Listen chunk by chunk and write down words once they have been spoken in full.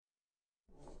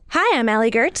Hi, I'm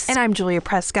Allie Gertz. And I'm Julia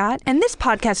Prescott. And this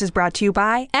podcast is brought to you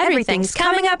by Everything's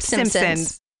Coming Up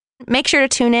Simpsons. Make sure to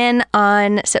tune in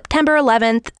on September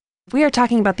 11th. We are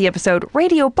talking about the episode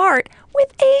Radio Bart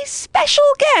with a special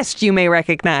guest you may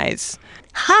recognize.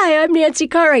 Hi, I'm Nancy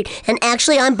Cartwright. And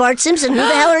actually, I'm Bart Simpson. Who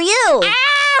the hell are you?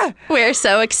 We're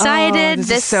so excited. Oh,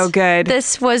 this is so good.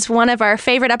 This was one of our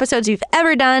favorite episodes we've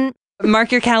ever done.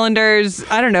 Mark your calendars.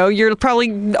 I don't know. You're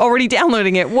probably already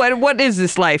downloading it. What is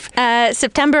this life?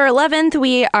 September 11th,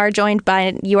 we are joined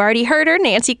by, you already heard her,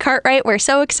 Nancy Cartwright. We're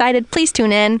so excited. Please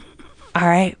tune in. All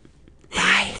right.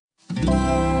 Bye.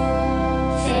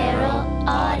 Feral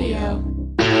Audio.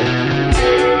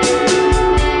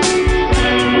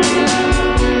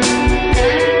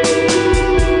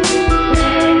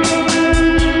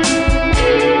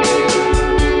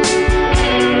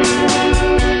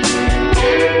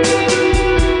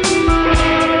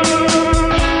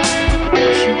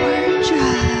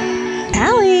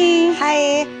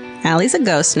 Allie's a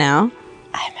ghost now.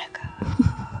 I'm a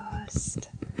ghost.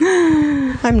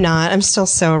 I'm not. I'm still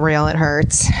so real. It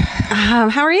hurts.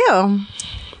 How are you?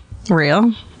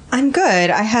 Real? I'm good.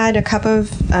 I had a cup of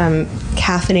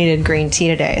caffeinated green tea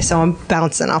today, so I'm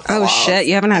bouncing off the walls. Shit.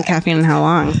 You haven't had caffeine in how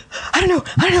long? I don't know.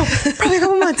 Probably a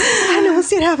couple months. I don't know. We'll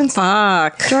see what happens.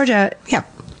 Fuck. Georgia. Yeah.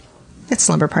 It's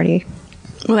slumber party.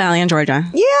 With Allie and Georgia.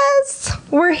 Yes.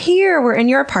 We're here. We're in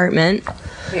your apartment.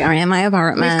 We are in my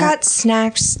apartment. We've got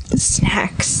snacks.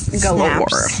 Galore.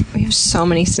 Snaps. We have so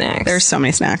many snacks. There's so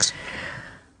many snacks.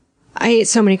 I ate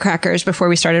so many crackers before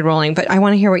we started rolling, but I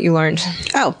want to hear what you learned.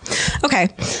 Oh,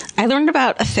 okay. I learned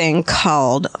about a thing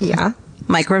called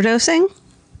microdosing.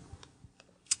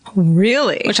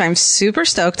 Really? Which I'm super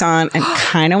stoked on and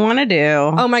kind of want to do.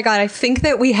 Oh my God. I think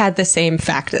that we had the same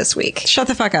fact this week. Shut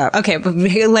the fuck up. Okay, but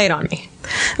lay it on me.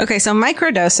 Okay, so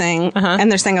microdosing, and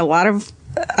they're saying a lot of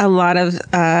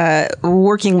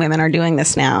working women are doing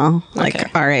this now,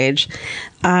 like our age.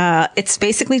 It's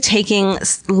basically taking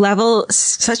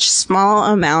such small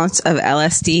amounts of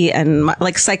LSD and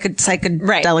like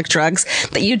psychedelic drugs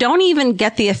that you don't even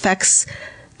get the effects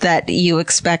that you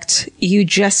expect. You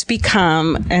just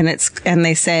become, and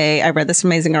they say, I read this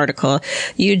amazing article,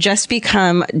 you just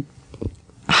become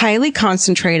highly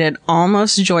concentrated,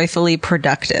 almost joyfully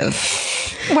productive.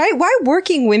 Why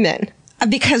working women?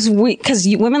 Because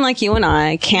women like you and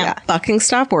I can't fucking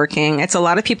stop working. It's a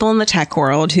lot of people in the tech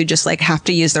world who just like have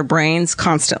to use their brains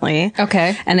constantly.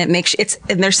 Okay. And and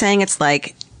they're saying it's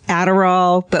like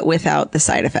Adderall, but without the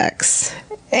side effects.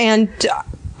 And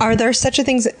are there such a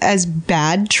things as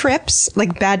bad trips?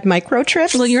 Like bad micro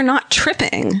trips? Well, you're not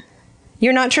tripping.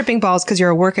 You're not tripping balls because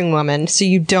you're a working woman, so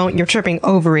you're tripping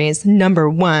ovaries, number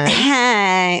one.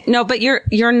 Hey. No, but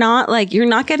you're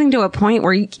not getting to a point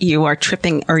where you are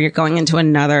tripping or you're going into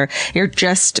another. You're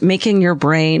just making your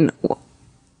brain, well,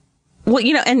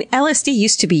 and LSD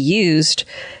used to be used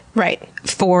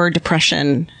for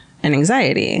depression and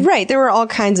anxiety. Right. There were all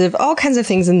kinds of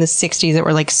things in the 60s that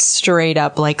were like straight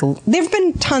up, like there've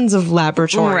been tons of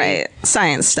laboratory.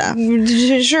 Science stuff.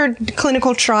 Sure.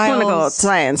 Clinical trials. Clinical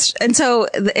science. And so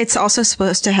it's also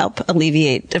supposed to help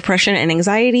alleviate depression and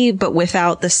anxiety, but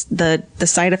without the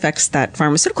side effects that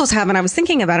pharmaceuticals have. And I was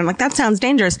thinking about it. I'm like, that sounds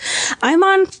dangerous. I'm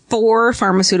on 4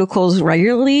 pharmaceuticals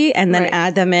regularly and then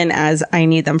add them in as I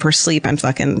need them for sleep and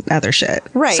fucking other shit.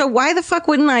 Right. So why the fuck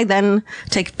wouldn't I then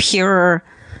take pure...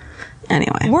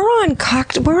 Anyway, we're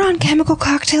on chemical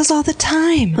cocktails all the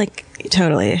time. Like,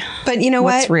 totally. But you know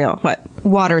what's real? What?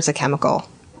 Water is a chemical.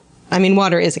 I mean,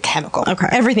 water is a chemical. Okay.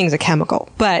 Everything's a chemical.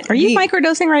 But are you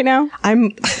microdosing right now?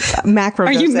 I'm macrodosing.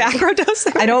 Are you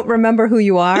macrodosing? I don't remember who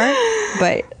you are,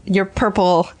 but your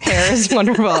purple hair is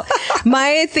wonderful.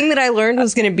 My thing that I learned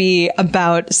was going to be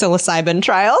about psilocybin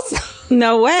trials.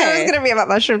 No way. It was going to be about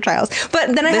mushroom trials.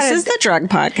 But then this is the drug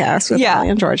podcast with Allie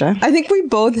and Georgia. I think we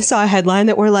both saw a headline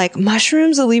that were like,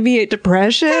 mushrooms alleviate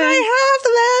depression. And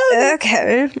I have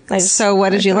them. Okay. So what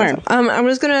did you learn? I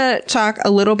was going to talk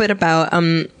a little bit about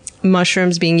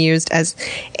mushrooms being used as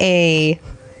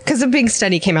because a big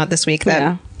study came out this week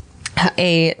that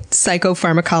a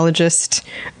psychopharmacologist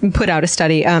put out a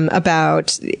study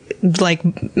about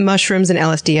like mushrooms and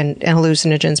LSD and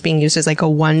hallucinogens being used as like a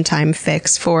one-time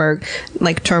fix for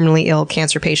like terminally ill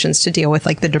cancer patients to deal with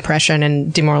like the depression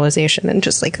and demoralization and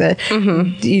just like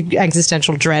the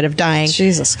existential dread of dying.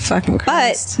 Jesus fucking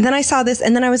Christ. But then I saw this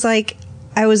and then I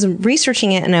was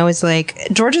researching it and I was like,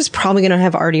 Georgia's probably going to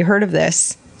have already heard of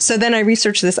this. So then I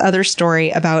researched this other story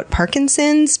about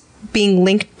Parkinson's being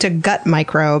linked to gut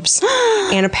microbes.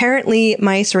 And apparently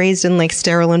mice raised in like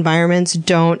sterile environments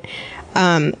don't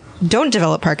don't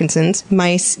develop Parkinson's.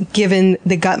 Mice, given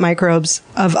the gut microbes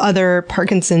of other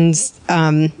Parkinson's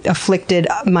afflicted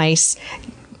mice,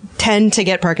 tend to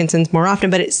get Parkinson's more often,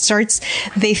 but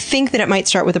they think that it might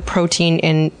start with a protein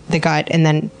in the gut and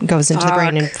then goes into the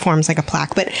brain and forms like a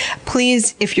plaque. But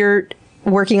please, if you're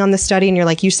working on the study and you're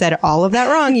like, you said all of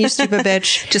that wrong, you stupid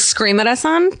bitch, Just scream at us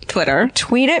on Twitter.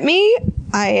 tweet at me.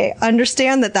 I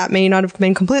understand that may not have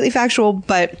been completely factual,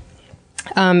 but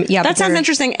That sounds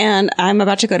interesting. And I'm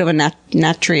about to go to a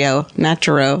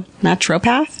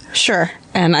naturopath. Sure.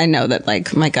 And I know that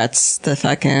like my guts, the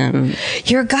fucking.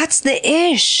 Your gut's the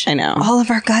ish. I know. All of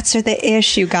our guts are the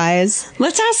ish, you guys.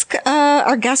 Let's ask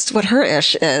our guest what her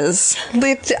ish is.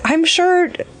 But I'm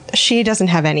sure she doesn't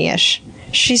have any ish.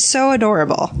 She's so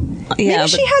adorable. Yeah, Maybe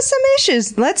she has some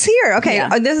issues. Let's hear. Okay, Yeah.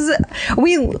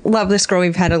 we love this girl.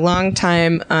 We've had a long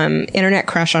time internet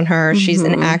crush on her. She's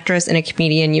an actress and a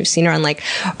comedian. You've seen her on like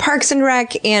Parks and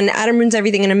Rec and Adam Ruins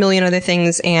Everything and a million other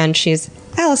things. And she's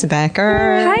Allison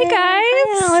Becker. Hi,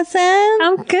 guys. Allison.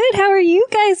 I'm good. How are you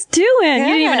guys doing? You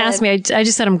didn't even ask me. I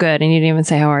just said I'm good, and you didn't even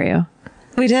say, how are you?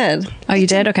 We did. Oh, you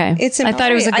did? Okay. I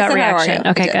thought it was a I gut said, how are reaction.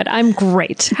 you? Okay, We did. good. I'm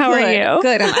great. How are you?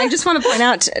 Good. And I just want to point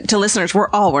out to listeners, we're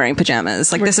all wearing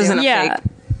pajamas. Like this isn't a Yeah. fake.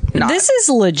 knot. This is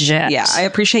legit. Yeah, I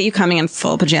appreciate you coming in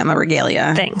full pajama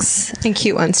regalia. Thanks. And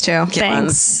cute ones too.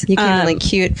 Thanks. You came in like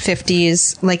cute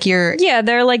 50s. Like you're, Yeah,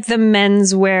 they're like the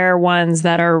menswear ones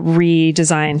that are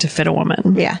redesigned to fit a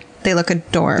woman. yeah, they look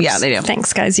adorable. Yeah, they do.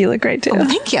 Thanks, guys. You look great too.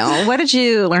 Thank you. What did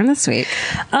you learn this week?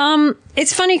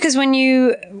 It's funny because when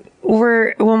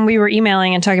we were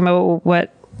emailing and talking about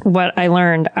what I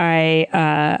learned,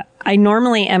 I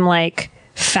normally am like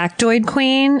factoid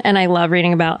queen, and I love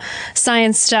reading about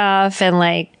science stuff and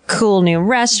like cool new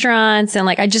restaurants, and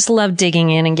like I just love digging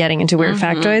in and getting into weird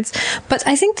factoids. But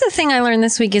I think the thing I learned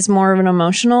this week is more of an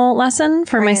emotional lesson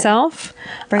for myself.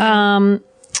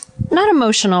 Not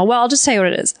emotional. Well, I'll just tell you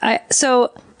what it is.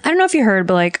 I don't know if you heard,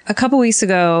 but like a couple weeks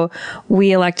ago,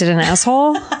 we elected an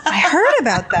asshole. I heard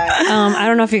about that. I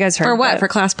don't know if you guys heard. For what? but- For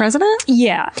class president?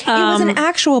 Yeah. It was an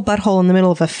actual butthole in the middle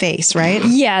of a face, right?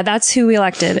 Yeah, that's who we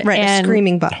elected. Right, And, a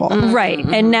screaming butthole. Right.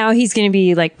 And now he's going to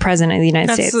be like president of the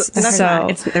United States. That's So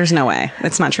not, there's no way.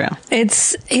 It's not true.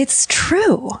 it's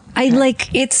true.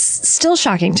 It's still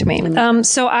shocking to me.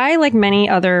 So I, like many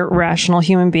other rational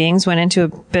human beings, went into a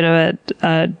bit of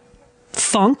a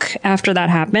funk after that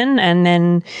happened, and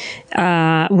then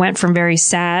went from very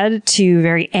sad to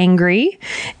very angry.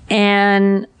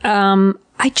 And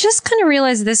I just kind of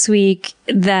realized this week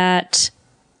that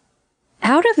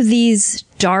out of these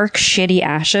dark, shitty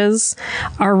ashes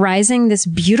are rising this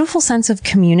beautiful sense of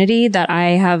community that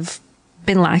I have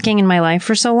been lacking in my life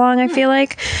for so long, I feel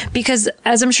like. Because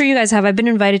as I'm sure you guys have, I've been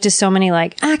invited to so many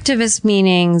like activist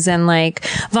meetings and like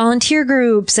volunteer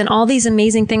groups and all these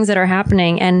amazing things that are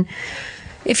happening. And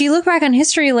if you look back on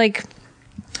history, like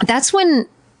that's when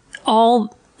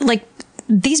all like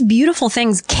these beautiful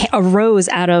things arose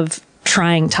out of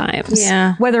trying times.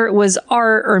 Yeah. Whether it was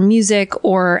art or music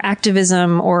or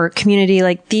activism or community,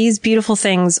 like these beautiful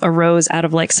things arose out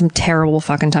of like some terrible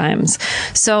fucking times.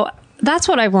 So that's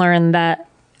what I've learned, that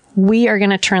we are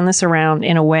going to turn this around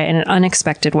in an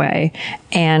unexpected way.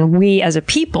 And we as a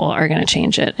people are going to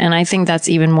change it. And I think that's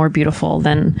even more beautiful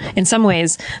than, in some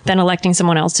ways, than electing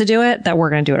someone else to do it, that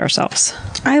we're going to do it ourselves.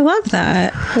 I love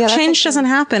that. Change doesn't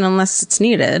happen unless it's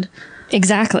needed.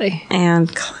 Exactly.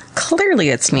 And clearly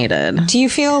it's needed. Do you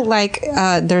feel like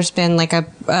there's been like a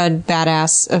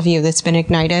badass of you that's been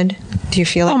ignited? Do you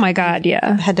feel like Oh my God.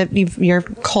 Yeah. your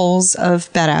coals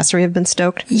of badassery have been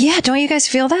stoked? Yeah. Don't you guys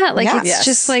feel that? Like, Yeah. it's Yes.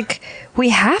 just like, we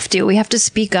have to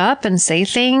speak up and say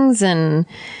things and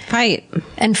Fight.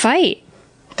 fight.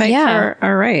 Fight Yeah. for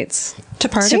our rights. To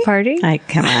party? To party.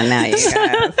 Come on now, you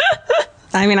guys.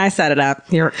 I mean, I set it up.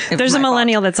 There's a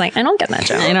millennial that's like, I don't get that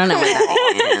joke. I don't know what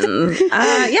that means.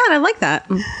 Yeah, I like that.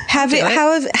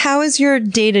 How has your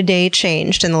day-to-day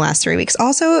changed in the last 3 weeks?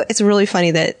 Also, it's really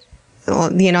funny that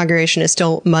the inauguration is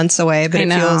still months away, but I it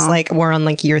know. feels like we're on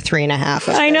like year 3.5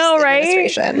 of I this know, right?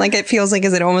 administration. Like it feels like,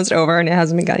 is it almost over and it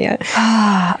hasn't begun yet?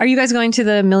 Are you guys going to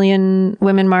the Million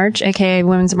Women March, aka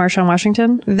Women's March on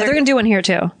Washington? They're going to do one here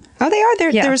too. Oh, they are.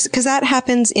 Yeah. There's because that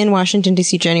happens in Washington,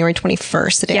 D.C., January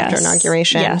 21st, the day after Yes.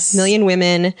 inauguration. Yes. Million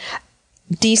Women,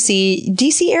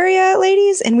 D.C. area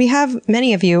ladies, and we have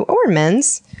many of you, or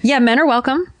men's. Yeah, men are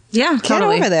welcome. Yeah, Get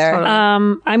totally. over there.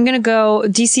 I'm going to go.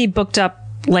 DC booked up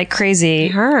like crazy.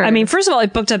 heard. I mean, first of all,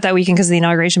 it booked up that weekend because of the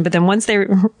inauguration, but then once they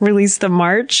released the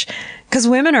march Because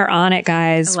women are on it,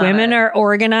 guys. Women are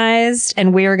organized,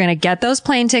 and we are going to get those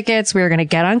plane tickets. We are going to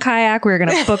get on Kayak. We are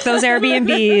going to book those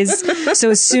Airbnbs. So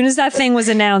as soon as that thing was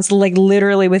announced, like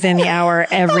literally within the hour,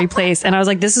 every place. And I was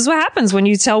like, this is what happens when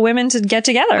you tell women to get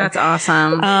together. That's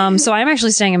awesome. So I'm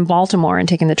actually staying in Baltimore and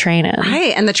taking the train in.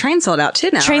 Right. And the train sold out too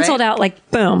now. Train sold out, like,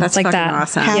 boom. That's like fucking that.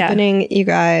 awesome. Yeah. Happening, you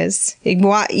guys.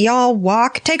 Y'all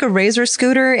walk, take a Razor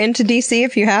scooter into DC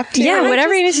if you have to. Yeah,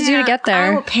 whatever you need to do to get I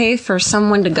will there. pay for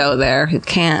someone to go there who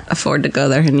can't afford to go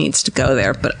there, who needs to go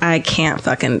there, but I can't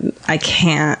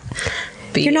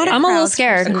be. You're not I'm a little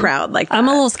scared. A crowd like that. I'm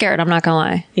a little scared. I'm not going to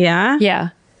lie. Yeah? Yeah.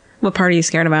 What part are you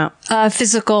scared about?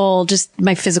 Just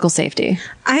my physical safety.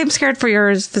 I am scared for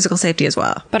your physical safety as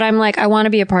well. But I'm like, I want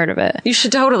to be a part of it. You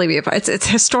should totally be a part. It's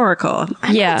historical.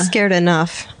 Yeah. Scared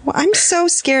enough. Well, I'm so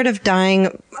scared of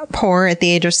dying poor at the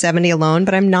age of 70 alone,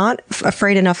 but I'm not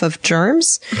afraid enough of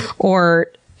germs or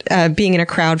being in a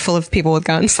crowd full of people with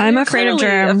guns. I'm afraid of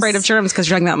germs. Afraid of germs because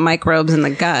you're talking about microbes in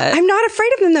the gut. I'm not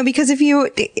afraid of them though, because if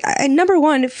you, number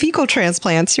one, fecal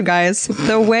transplants, you guys,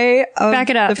 the way of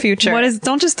Back it up. the future. What is?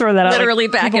 Don't just throw that out. Literally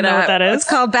like, back people it know up. What that is. It's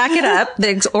called Back It Up,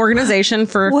 the organization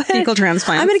for fecal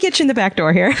transplants. I'm going to get you in the back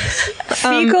door here.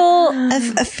 Fecal.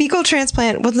 A fecal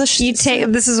transplant. Well, You take.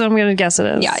 This is what I'm going to guess it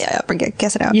is. Yeah.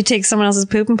 Guess it out. You take someone else's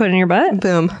poop and put it in your butt.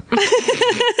 Boom.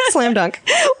 Slam dunk.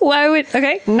 Why would?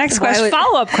 Okay. Next question.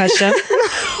 Follow up question.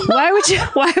 Why would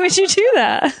you do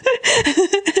that?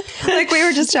 Like we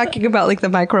were just talking about like the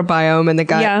microbiome and the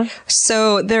gut. Yeah.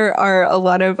 So there are a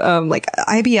lot of like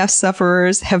IBS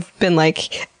sufferers have been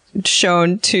like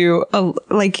shown to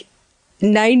like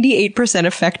 98%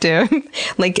 effective.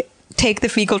 Like take the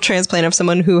fecal transplant of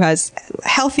someone who has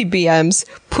healthy BMs,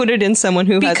 put it in someone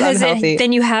who has unhealthy.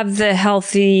 Then you have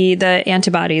the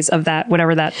antibodies of that,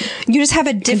 whatever that You just have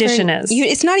a different condition is.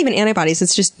 It's not even antibodies.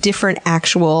 It's just different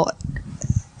actual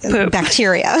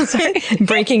bacteria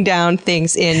breaking down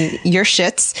things in your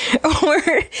shits.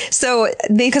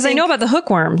 Because I know about the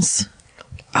hookworms.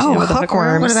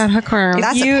 Hookworms. What about hookworms?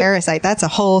 That's a parasite. That's a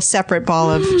whole separate ball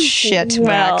of shit.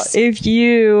 Well, Max. if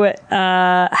you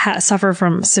suffer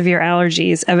from severe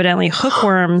allergies, evidently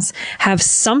hookworms have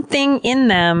something in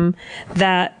them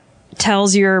that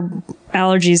tells your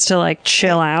allergies to like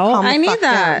chill out. I need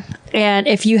that. And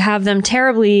if you have them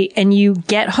terribly and you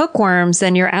get hookworms,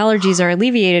 then your allergies are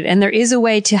alleviated. And there is a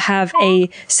way to have a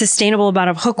sustainable amount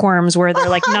of hookworms where they're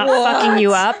like not fucking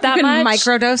you up that You can much.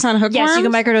 microdose on hookworms? Yes, you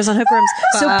can microdose on hookworms.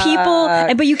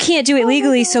 So but you can't do it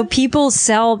legally. So people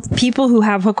who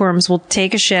have hookworms will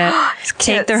take a shit,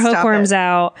 take their Stop hookworms it.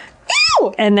 out,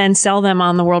 and then sell them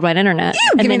on the world wide internet.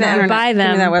 And Give me then the you internet. buy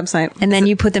them. Give me that website. And then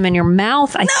you put them in your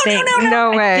mouth, I think.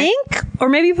 No way. I think. Or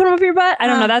maybe you put them up your butt. I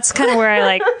don't know. That's kind of where I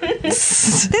like. This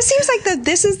seems like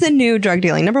this is the new drug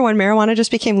dealing. Number one, marijuana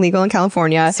just became legal in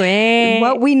California. Sweet.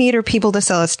 What we need are people to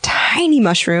sell us tiny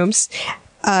mushrooms,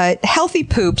 healthy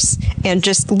poops, and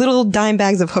just little dime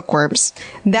bags of hookworms.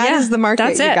 That is Yeah, the market,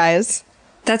 that's you it. guys.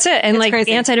 That's it. And like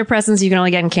crazy. antidepressants you can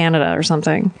only get in Canada or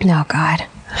something. Oh God.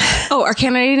 Oh, are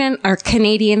Canadian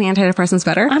antidepressants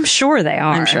better? I'm sure they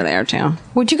are. I'm sure they are too.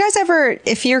 Would you guys ever,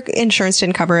 if your insurance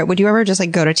didn't cover it, would you ever just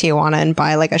like go to Tijuana and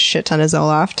buy like a shit ton of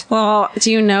Zoloft? Well,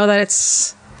 do you know that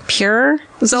it's pure?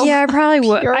 Yeah, I probably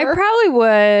would. I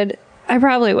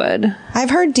probably would. I've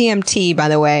heard DMT, by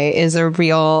the way, is a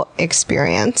real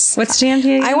experience. What's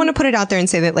DMT? I want to put it out there and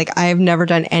say that, like, I've never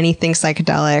done anything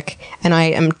psychedelic, and I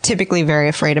am typically very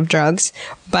afraid of drugs.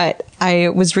 But I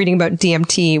was reading about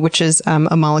DMT, which is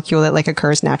a molecule that, like,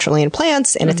 occurs naturally in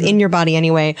plants, and it's in your body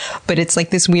anyway. But it's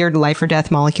like this weird life or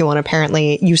death molecule, and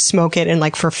apparently you smoke it, and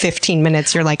like for 15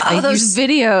 minutes, you're like, Oh, those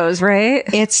videos, right?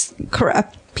 it's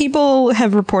people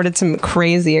have reported some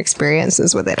crazy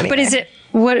experiences with it. Anyway. But is it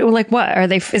what are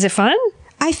they? Is it fun?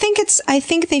 I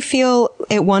think they feel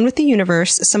at one with the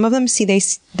universe. Some of them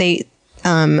they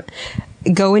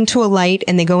go into a light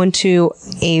and they go into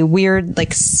a weird,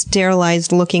 like,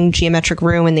 sterilized looking geometric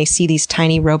room, and they see these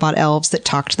tiny robot elves that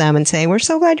talk to them and say, "We're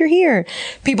so glad you're here."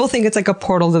 People think it's like a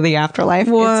portal to the afterlife.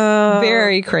 Whoa. It's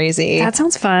very crazy. That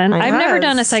sounds fun. I've never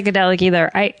done a psychedelic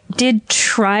either. I did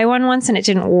try one once and it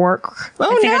didn't work. I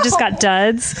think I just got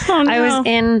duds. Oh, no. I was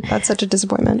in That's such a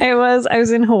disappointment. I was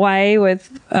in Hawaii with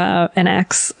an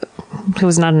ex who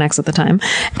was not an ex at the time,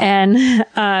 and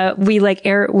we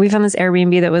found this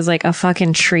Airbnb that was like a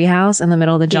fucking treehouse in the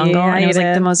middle of the jungle, Yeah, and it was you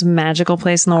like did. the most magical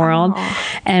place in the world.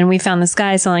 And we found this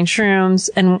guy selling shrooms,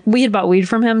 and we had bought weed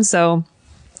from him, so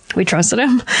We trusted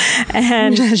him.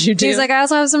 And he's like, I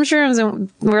also have some shrooms.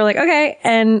 And we were like, okay.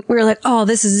 And we were like, oh,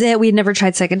 this is it. We had never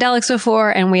tried psychedelics before.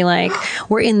 And we like,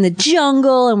 we're in the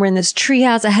jungle and we're in this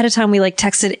treehouse. Ahead of time, we like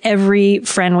texted every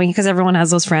friend because everyone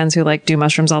has those friends who like do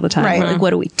mushrooms all the time. Right. We're like, what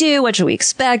do we do? What should we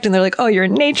expect? And they're like, oh, you're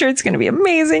in nature. It's going to be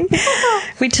amazing.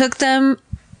 We took them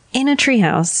in a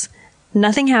treehouse.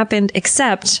 Nothing happened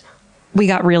except we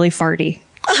got really farty.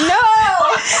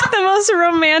 The most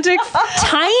romantic,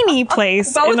 tiny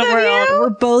place in the world. We're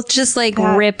both just like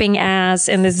ripping ass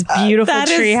in this beautiful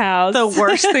treehouse. The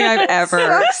worst thing I've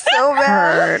ever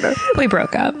heard. We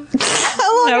broke up.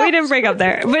 No, we didn't break up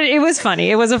there, but it was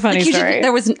funny. It was a funny story.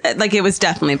 There was it was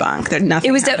definitely bunk. There nothing.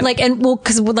 It was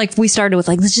because like we started with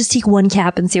like, let's just take one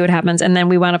cap and see what happens, and then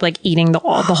we wound up like eating the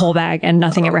whole bag, and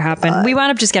nothing ever happened. We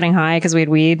wound up just getting high because we had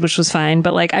weed, which was fine.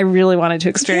 But like, I really wanted to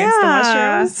experience the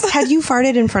mushrooms. Had you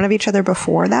farted in front of each other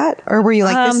before that, or were you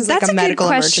like, this is like that's a medical good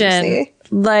question. emergency?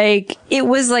 Like it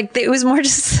was more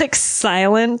just like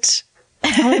silent.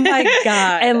 Oh my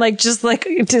God. And like just like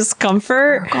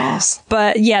discomfort.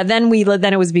 But yeah, then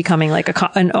it was becoming like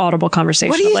an audible conversation.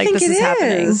 What do you like, think this it is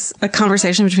happening. A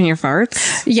conversation between your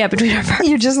farts? Yeah, between our farts.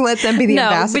 You just let them be the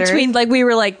ambassador. Between like we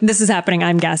were like, this is happening,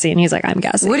 I'm gassy, and he's like, I'm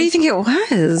gassy. What do you think it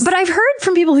was? But I've heard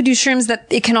from people who do shrooms that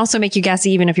it can also make you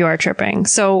gassy even if you are tripping.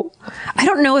 So I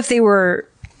don't know if they were.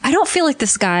 I don't feel like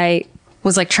this guy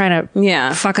was like trying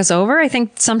to fuck us over. I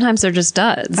think sometimes they're just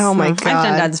duds. Oh my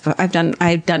God. I've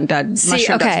done duds.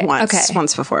 Mushroom duds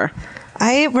once before.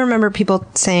 I remember people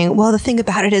saying, well, the thing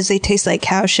about it is they taste like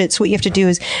cow shit. So what you have to do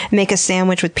is make a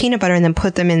sandwich with peanut butter and then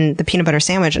put them in the peanut butter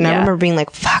sandwich. And I remember being like,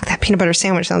 fuck, that peanut butter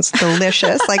sandwich sounds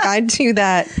delicious. Like I'd do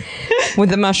that with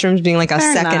the mushrooms being like a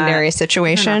secondary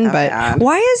situation. But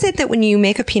why is it that when you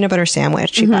make a peanut butter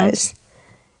sandwich, you guys,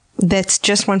 that's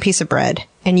just one piece of bread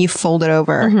and you fold it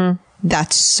over,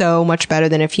 that's so much better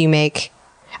than if you make...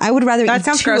 I would rather that eat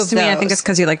sounds two gross of to me. those. I think it's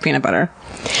because you like peanut butter.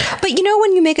 But you know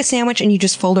when you make a sandwich and you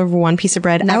just fold over one piece of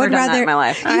bread? Never I would done rather. that in my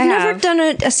life. You've never done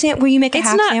a sandwich where you make a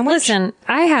half sandwich? Listen,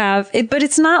 I have, but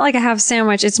it's not like a half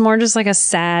sandwich. It's more just like a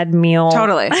sad meal.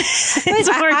 Totally. It's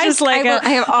more just like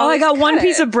I got one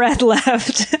piece of bread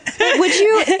left. Would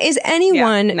you? Is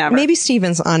anyone? never. Maybe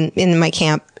Steven's in my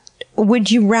camp.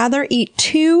 Would you rather eat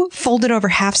two folded over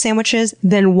half sandwiches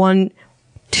than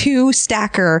two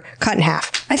stacker cut in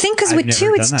half? I think because with never two,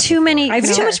 done it's that too many.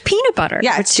 It's too much peanut butter.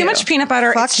 Yeah, it's too much peanut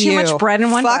butter. Fuck it's too you. much bread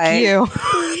in one Fuck bite. you.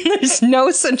 There's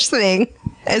no such thing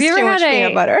as Have you too ever much had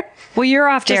peanut butter. Well, you're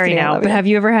off dairy kidding, I now, love but you. have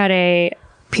you ever had a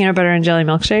peanut butter and jelly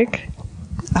milkshake?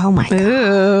 Oh my God.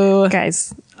 Ooh.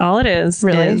 Guys, all it is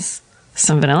Really? is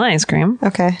some vanilla ice cream,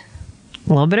 Okay. a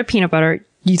little bit of peanut butter.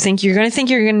 You're going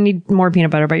to need more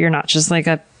peanut butter, but you're not. Just like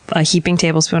a heaping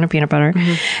tablespoon of peanut butter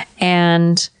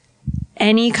and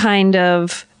any kind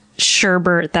of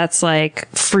sherbet that's like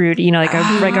fruit, like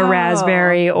a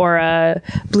raspberry or a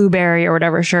blueberry or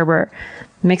whatever sherbet.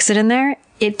 Mix it in there.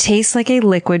 It tastes like a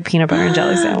liquid peanut butter and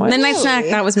jelly sandwich. Midnight snack.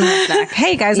 That was midnight snack.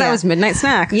 Hey guys, that was midnight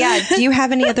snack. Yeah. Do you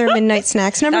have any other midnight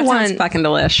snacks? Number That one, sounds fucking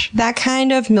delish. that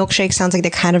kind of milkshake sounds like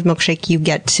the kind of milkshake you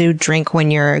get to drink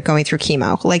when you're going through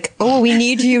chemo. Like, oh, we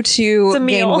need you to gain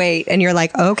meal. weight. And you're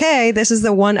like, okay, this is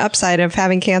the one upside of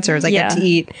having cancer is I get to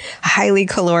eat highly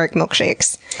caloric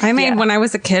milkshakes. I made when I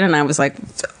was a kid and I was like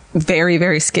very,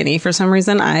 very skinny for some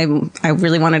reason. I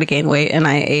really wanted to gain weight and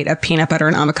I ate a peanut butter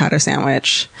and avocado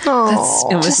sandwich. Oh,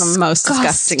 It was the most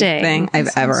disgusting thing I've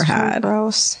ever had.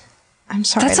 gross. I'm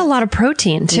sorry. That's a lot of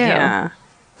protein too. Yeah.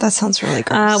 That sounds really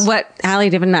gross. Allie,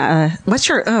 what's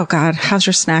your, oh God, how's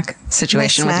your snack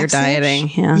situation with your snack dieting?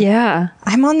 Yeah. Yeah.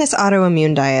 I'm on this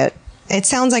autoimmune diet. It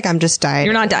sounds like I'm just dieting.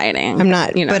 You're not dieting. I'm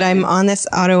not, You know but what I I'm mean. on this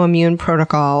autoimmune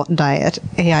protocol diet.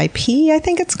 AIP, I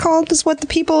think it's called, is what the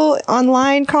people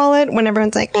online call it when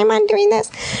everyone's like, I'm on doing this.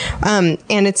 And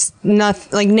it's not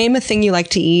like name a thing you like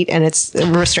to eat and it's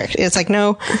restricted. It's like,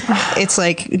 no, it's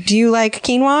like, do you like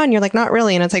quinoa? And you're like, not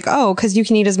really. And it's like, oh, cause you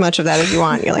can eat as much of that as you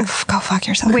want. You're like, go fuck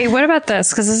yourself. Wait, what about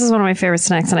this? Because this is one of my favorite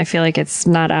snacks, and I feel like it's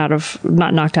not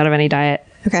knocked out of any diet.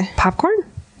 Okay. Popcorn?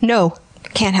 No,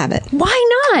 can't have it. Why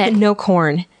not? No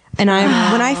corn. And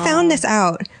when I found this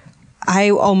out, I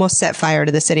almost set fire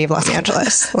to the city of Los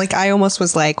Angeles. Like I almost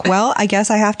was like, well, I guess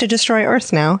I have to destroy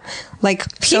Earth now. Like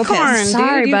so Peacorn, pissed.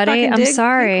 Sorry, dude, you buddy. fucking I'm dig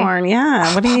sorry. Peacorn,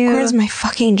 yeah. What do you? Popcorn's my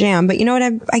fucking jam. But you know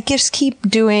what? I just keep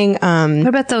doing. What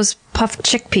about those puffed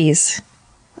chickpeas?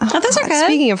 Oh, those are good.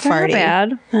 Speaking of They're not farting,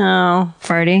 bad. Oh,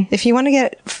 Farty. if you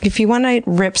want to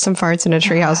rip some farts in a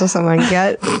treehouse with someone,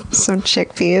 get some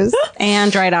chickpeas.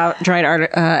 and dried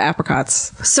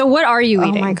apricots. So what are you Oh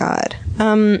eating? my god.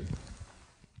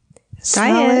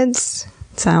 Salads.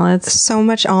 Salads. So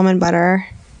much almond butter.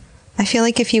 I feel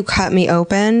like if you cut me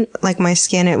open, like my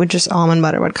skin, it would just almond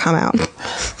butter would come out.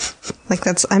 Like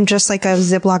I'm just like a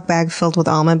Ziploc bag filled with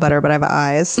almond butter, but I have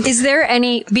eyes. Is there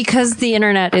any, because the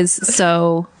internet is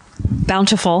so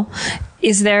bountiful,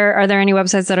 are there any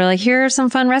websites that are like, here are some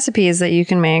fun recipes that you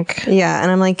can make? Yeah, and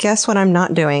I'm like, guess what I'm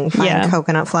not doing? Buying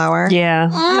coconut flour.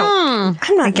 Yeah.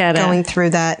 I'm not going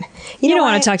through that. You don't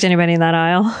want to talk to anybody in that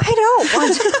aisle. I don't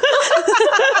want to.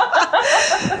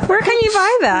 Where can you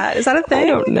buy that? Is that a thing? I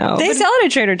don't know. They sell it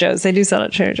at Trader Joe's. They do sell it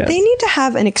at Trader Joe's. They need to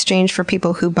have an exchange for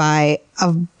people who buy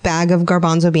a bag of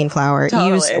garbanzo bean flour,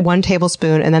 use 1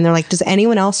 tablespoon, and then they're like, does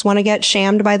anyone else want to get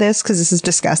shammed by this? Because this is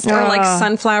disgusting. Or like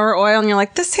sunflower oil, and you're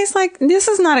like, this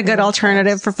is not a good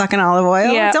alternative for fucking olive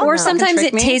oil. Yeah, or sometimes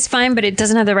it tastes fine, but it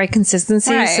doesn't have the right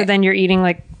consistency. Right. So then you're eating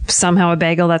like somehow a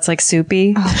bagel that's like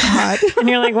soupy. Oh, God. And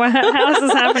you're like, what? How is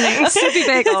this happening? Soupy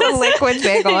bagel. It's a liquid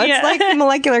bagel. It's like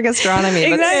molecular gastronomy,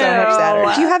 but so much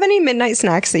better. Do you have any midnight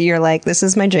snacks that you're like, this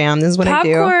is my jam, this is what I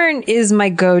do? Popcorn is my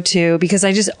go-to because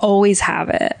I just always have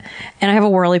it. And I have a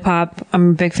Whirly Pop.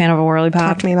 I'm a big fan of a Whirly Pop.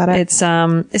 Talk to me about it.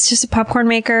 It's just a popcorn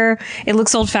maker. It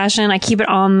looks old-fashioned. I keep it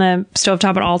on the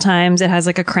stovetop at all times. It has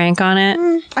like a crank on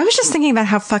it. I was just thinking about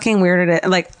how fucking weird it is.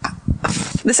 Like,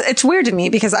 it's weird to me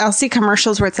because I'll see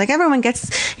commercials where it's like everyone gets,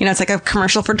 it's like a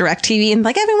commercial for DirecTV and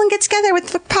like everyone gets together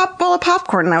with a bowl of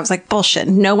popcorn. And I was like, bullshit.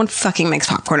 No one fucking makes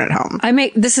popcorn at home.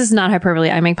 This is not hyperbole.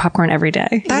 I make popcorn every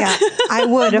day. Yeah, I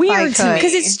would if I could.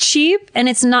 Because it's cheap and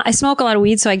it's not, I smoke a lot of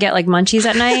weed, so I get like munchies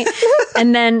at night.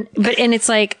 And it's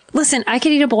like, listen, I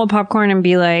could eat a bowl of popcorn and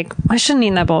be like, I shouldn't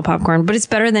eat that bowl of popcorn, but it's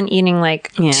better than eating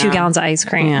like 2 gallons of ice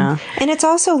cream. Yeah. And it's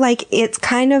also like, it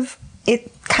kind of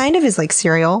is like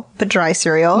cereal, but dry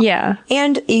cereal. Yeah.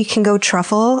 And you can go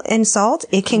truffle and salt.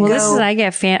 It can go. This is,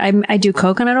 I do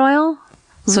coconut oil.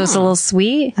 So it's a little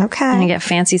sweet. Okay. And I get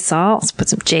fancy salt. Put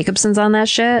some Jacobson's on that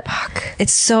shit. Fuck.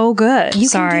 It's so good.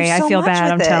 Sorry, I feel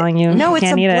bad. I'm telling you. No, it's a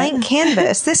can't eat blank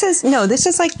canvas. This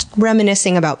is like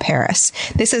reminiscing about Paris.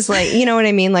 This is like, you know what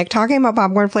I mean? Like talking about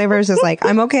popcorn flavors is like,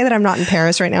 I'm okay that I'm not in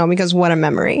Paris right now because what a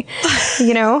memory,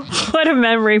 you know? What a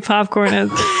memory popcorn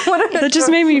is. That just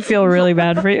made me feel really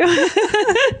bad for you.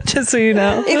 Just so you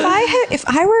know.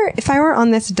 If I were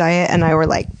on this diet and I were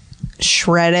like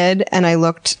shredded and I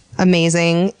looked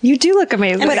amazing. You do look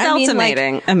amazing. But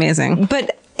amazing.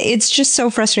 But it's just so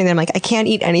frustrating that I'm like, I can't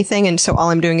eat anything. And so all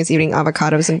I'm doing is eating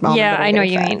avocados and almond butter. I know what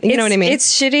you mean. You know what I mean?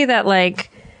 It's shitty that like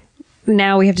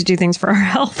now we have to do things for our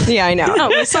health. Yeah, I know.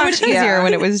 It's so much easier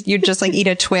when it was, you'd just like eat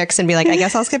a Twix and be like, I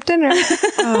guess I'll skip dinner.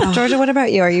 Georgia, what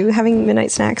about you? Are you having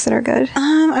midnight snacks that are good?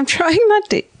 I'm trying not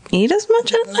to eat as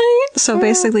much at night. So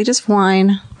basically just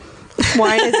wine.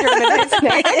 Wine is your midnight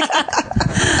snack.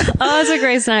 Oh, it's a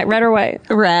great snack. Red or white?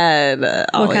 Red.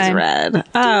 Always red.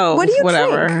 Oh, what do you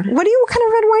whatever. drink? What kind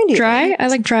of red wine do you Dry? drink? I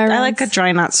like dry reds. I like a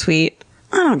dry, not sweet.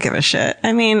 I don't give a shit.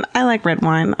 I mean, I like red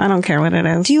wine. I don't care what it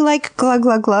is. Do you like Glug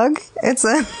Glug Glug? It's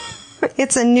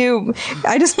a new.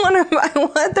 I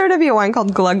want there to be a wine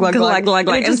called Glug Glug Glug. Glug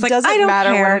Glug. It just like, doesn't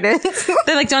matter what it is.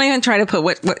 They like don't even try to put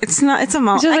what it's not. It's a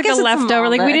malt. Just like a leftover.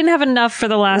 Like we didn't have enough for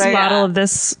the last bottle of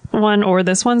this one or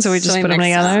this one, so we just put them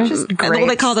together. Well,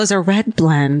 they call those a red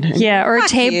blend. Yeah, or a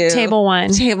table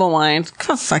wine. Table wine.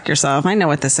 Go fuck yourself. I know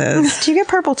what this is. Do you get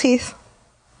purple teeth?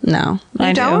 No,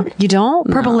 I don't. Do. You don't?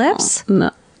 Purple lips?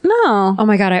 No. Oh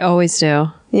my god, I always do.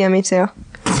 Yeah, me too.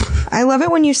 I love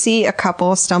it when you see a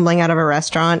couple stumbling out of a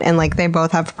restaurant and like they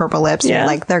both have purple lips. And you're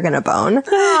like, they're gonna bone. You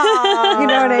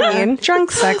know what I mean? Drunk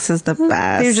sex is the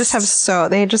best.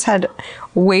 They just had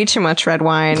way too much red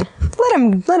wine. Let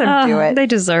them do it. They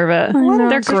deserve it.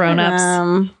 They're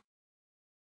grown-ups.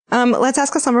 Let's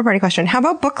ask a slumber party question. How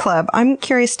about book club? I'm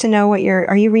curious to know are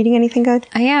you reading anything good?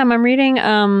 I am. I'm reading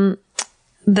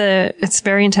it's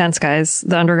very intense, guys.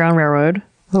 The Underground Railroad.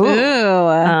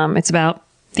 Ooh. It's about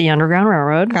the Underground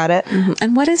Railroad. Got it. Mm-hmm.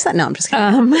 And what is that? No, I'm just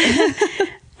kidding.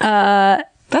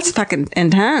 That's fucking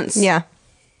intense. Yeah.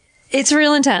 It's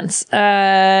real intense.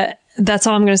 That's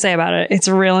all I'm going to say about it. It's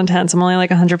real intense. I'm only like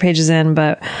 100 pages in,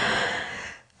 but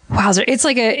wowzer. It's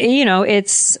like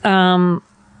it's a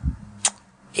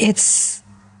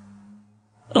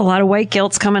lot of white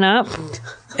guilt's coming up.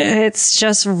 It's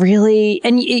just really,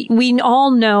 and we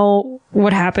all know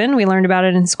what happened. We learned about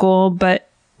it in school, but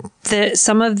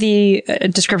some of the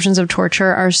descriptions of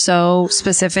torture are so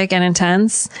specific and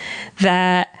intense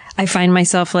that I find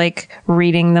myself like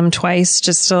reading them twice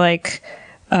just to like,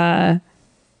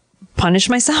 punish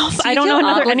myself. I don't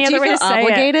know any other way to say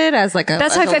obligated it. as like a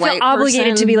That's like how I feel white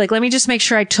obligated person, to be like, let me just make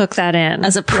sure I took that in.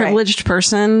 as a privileged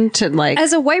person to like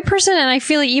As a white person, and I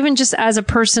feel like even just as a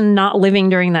person not living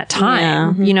during that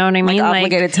time, you know what I mean? like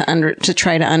obligated to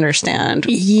try to understand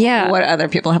what other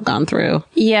people have gone through.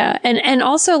 Yeah. And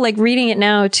also like reading it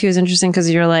now too is interesting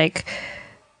because you're like,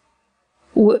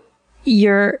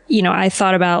 I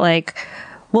thought about like,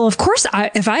 well, of course,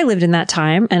 if I lived in that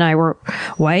time and I were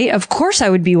white, of course I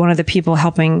would be one of the people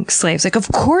helping slaves. Like, of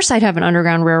course I'd have an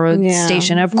underground railroad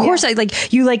station. Of course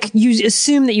you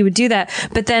assume that you would do that.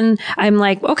 But then I'm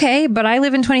like, okay, but I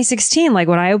live in 2016. Like,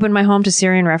 would I open my home to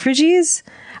Syrian refugees?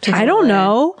 I don't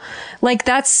know. Like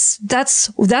that's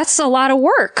a lot of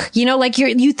work. You know, like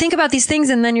you think about these things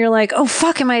and then you're like, oh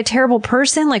fuck, am I a terrible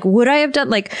person? Like, would I have done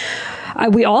like,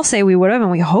 we all say we would have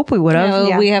and we hope we would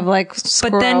have. We have like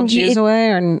squirreled Jews away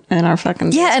in our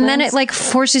fucking yeah. And then it like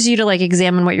forces you to like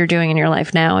examine what you're doing in your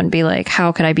life now and be like,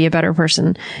 how could I be a better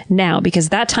person now? Because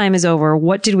that time is over.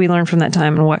 What did we learn from that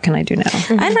time and what can I do now?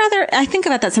 I think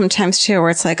about that sometimes too, where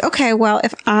it's like, okay, well,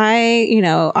 if I,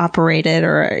 operated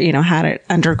or, had an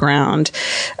underground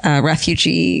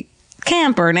refugee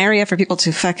camp or an area for people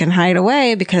to fucking hide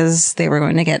away because they were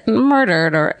going to get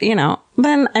murdered or,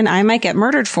 then, and I might get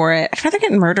murdered for it. I'd rather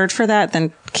get murdered for that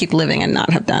than keep living and not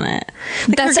have done it.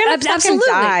 Like, That's you're gonna absolutely,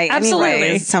 die absolutely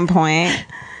anyways at some point.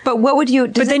 But what would you?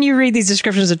 But then you read these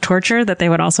descriptions of torture that they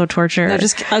would also torture. No,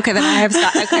 then I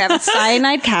have a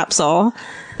cyanide capsule.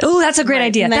 Oh, that's a great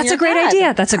idea. That's a great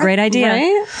idea. That's a great idea.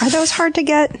 Right? Are those hard to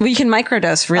get? Well, you can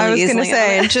microdose really I was easily.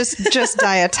 going to say, just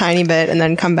die a tiny bit and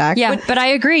then come back. Yeah, but I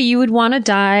agree. You would want to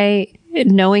die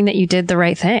knowing that you did the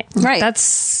right thing. Right.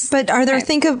 But are there,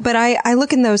 I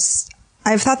look in those,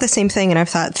 I've thought the same thing and I've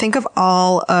thought, think of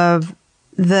all of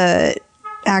the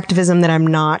activism that I'm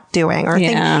not doing, or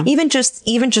think even just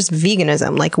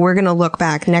veganism. Like, we're going to look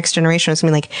back, next generation is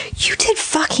going to be like, you did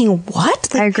fucking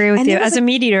what? Like, I agree with you. As a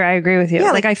meat eater, I agree with you.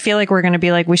 Yeah, like I feel like we're going to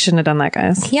be like, we shouldn't have done that,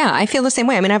 guys. Yeah, I feel the same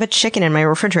way. I mean, I have a chicken in my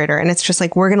refrigerator and it's just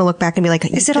like, we're going to look back and be like,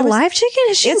 is it a live chicken?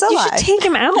 It's You alive. should take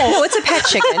him out. No, it's a pet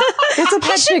chicken. It's a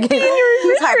pet chicken. in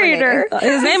your refrigerator.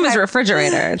 His name is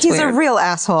Refrigerator. It's He's weird. a real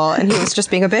asshole, and he was just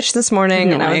being a bitch this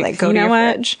morning. And I was like, go to your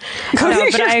fridge. No,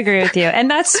 but I agree with you. And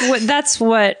that's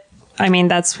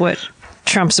what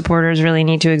Trump supporters really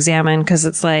need to examine, because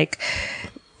it's like,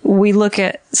 we look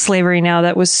at slavery now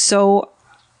that was so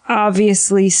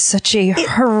obviously such a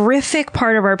horrific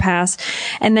part of our past.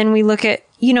 And then we look at,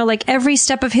 like every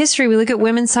step of history, we look at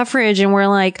women's suffrage and we're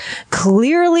like,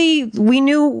 clearly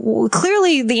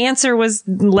the answer was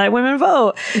let women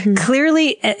vote. Mm-hmm.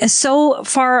 Clearly, so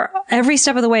far, every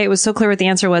step of the way, it was so clear what the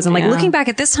answer was. And like looking back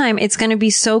at this time, it's going to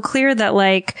be so clear that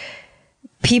like,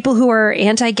 people who are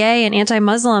anti-gay and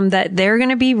anti-Muslim, that they're going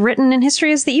to be written in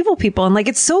history as the evil people. And like,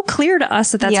 it's so clear to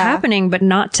us that that's happening, but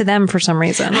not to them for some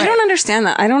reason. I don't understand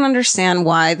that. I don't understand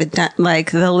why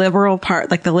the Liberal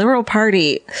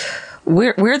Party,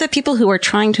 we're the people who are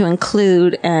trying to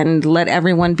include and let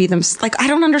everyone be them. Like, I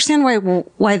don't understand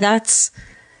why that's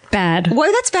bad.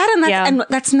 Why that's bad. And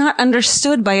that's not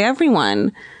understood by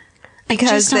everyone.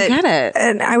 Because don't get it.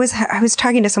 And I was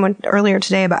talking to someone earlier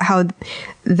today about how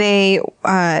they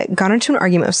got into an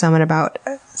argument with someone about,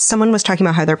 someone was talking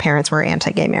about how their parents were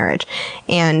anti-gay marriage,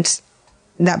 and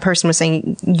that person was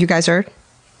saying, you guys are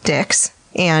dicks.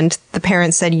 And the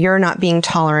parents said, you're not being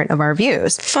tolerant of our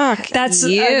views. Fuck. That's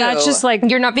just like,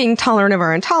 you're not being tolerant of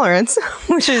our intolerance,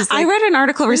 which is like, I read an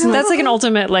article recently. that's like an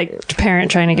ultimate like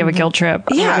parent trying to give a guilt trip.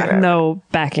 Yeah. With no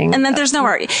backing. And then there's no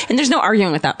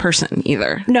arguing with that person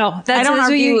either. No, I don't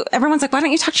argue. Everyone's like, why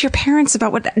don't you talk to your parents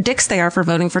about what dicks they are for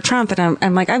voting for Trump? And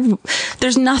I'm like,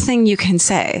 there's nothing you can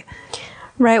say.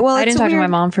 right. Well, I didn't talk to my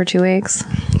mom for 2 weeks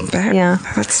Yeah.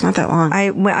 That's not that long.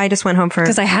 I just went home for,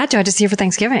 because I had to see her for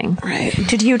Thanksgiving. Right.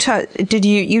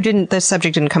 the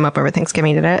subject didn't come up over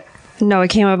Thanksgiving, did it? No, it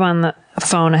came up on the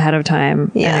phone ahead of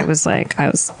time. Yeah. And it was like, I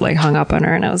was like hung up on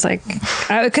her, and I was like,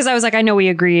 because I was like, I know we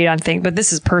agreed on things, but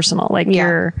this is personal. Like,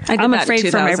 I'm afraid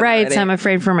for my rights. Already. I'm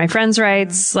afraid for my friends'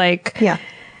 rights. Like, Yeah.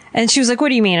 And she was like, what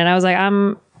do you mean? And I was like,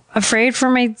 I'm afraid for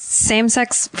my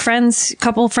same-sex friends,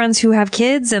 couple friends who have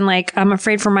kids, and like, I'm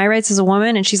afraid for my rights as a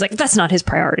woman. And she's like, that's not his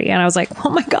priority. And I was like, oh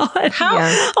my God. How?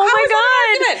 Yeah. Oh my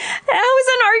God. How is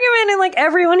an argument? And like,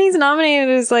 everyone he's nominated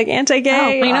is like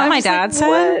anti-gay. You know what my dad said?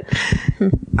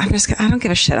 What? I don't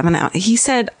give a shit. He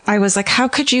said, I was like, how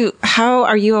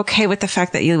are you okay with the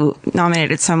fact that you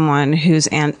nominated someone who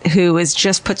has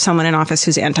just put someone in office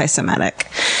who's anti-Semitic?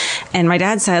 And my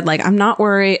dad said, like, I'm not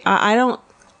worried.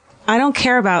 I don't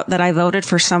care about that I voted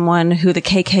for someone who the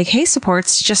KKK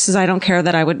supports, just as I don't care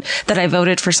that I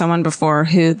voted for someone before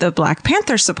who the Black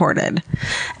Panther supported.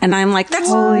 And I'm like, that's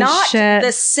not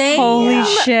the same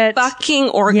fucking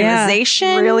organization.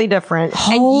 Yeah. Really different.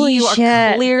 And you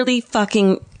are clearly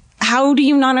fucking, how do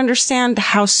you not understand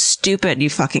how stupid you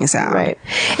fucking sound? Right.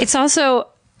 It's also,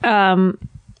 I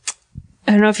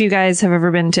don't know if you guys have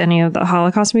ever been to any of the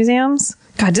Holocaust museums.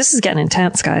 God, this is getting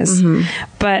intense, guys.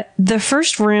 But the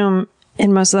first room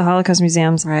in most of the Holocaust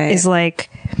museums is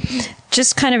like,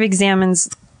 just kind of examines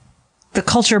the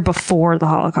culture before the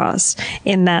Holocaust,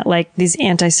 in that like these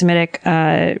anti-Semitic,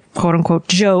 quote unquote,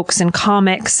 jokes and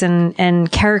comics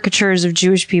and caricatures of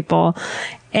Jewish people.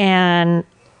 And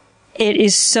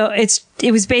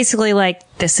it was basically like,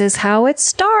 this is how it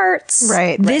starts.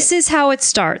 Right. This is how it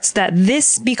starts, that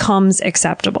this becomes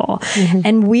acceptable.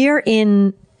 And we're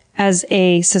in, as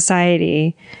a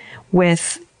society,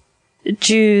 with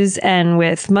Jews and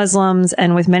with Muslims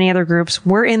and with many other groups,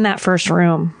 we're in that first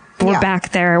room. We're back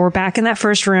there. We're back in that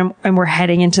first room, and we're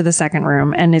heading into the second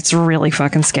room, and it's really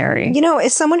fucking scary. You know,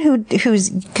 as someone who's,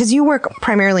 because you work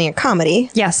primarily in comedy.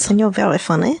 Yes. And you're very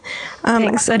funny.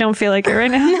 Thanks. I don't feel like it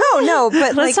right now. No,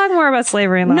 but let's talk more about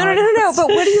slavery in the Holocaust. No.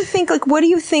 But what do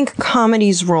you think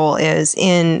comedy's role is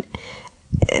in,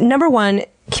 number one,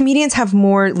 comedians have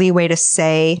more leeway to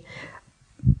say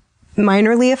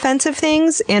minorly offensive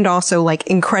things and also like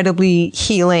incredibly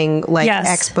healing, like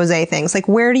expose things. Like,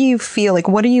 where do you feel like,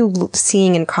 what are you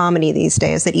seeing in comedy these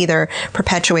days that either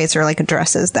perpetuates or like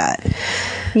addresses that,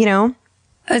 you know?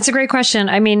 It's a great question.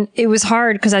 I mean, it was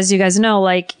hard because, as you guys know,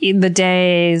 like in the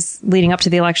days leading up to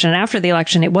the election and after the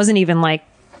election, it wasn't even like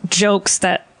jokes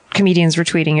that comedians were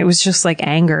tweeting. It was just like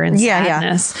anger and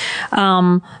sadness.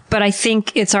 But I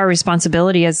think it's our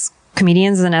responsibility as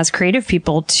comedians and as creative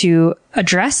people to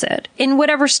address it in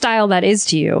whatever style that is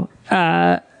to you.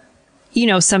 You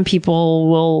know, some people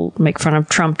will make fun of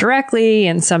Trump directly,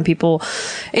 and some people,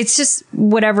 it's just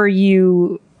whatever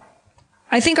you,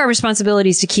 I think our responsibility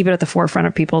is to keep it at the forefront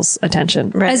of people's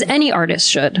attention, as any artist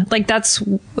should. Like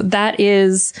that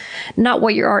is not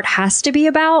what your art has to be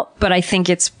about, but I think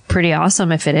it's pretty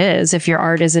awesome if it is, if your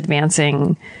art is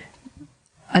advancing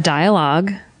a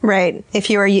dialogue. Right.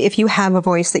 If you have a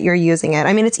voice that you're using it.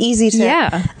 I mean, it's easy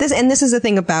to, this is the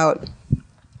thing about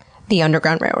the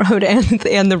Underground Railroad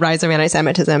and the rise of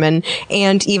anti-Semitism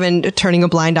and even turning a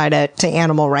blind eye to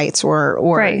animal rights or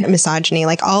misogyny.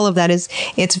 Like, all of that is,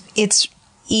 it's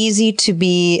easy to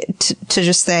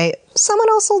just say, someone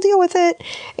else will deal with it.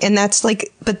 And that's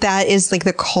like, but that is like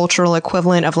the cultural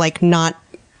equivalent of like not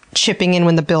chipping in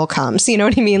when the bill comes. You know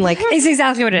what I mean? Like, it's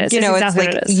exactly what it is. You know, it's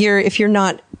like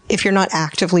if you're not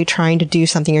actively trying to do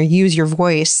something or use your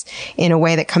voice in a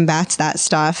way that combats that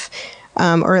stuff,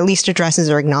 or at least addresses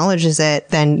or acknowledges it,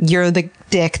 then you're the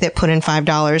dick that put in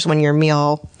 $5 when your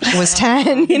meal was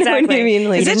 10. You know what I mean?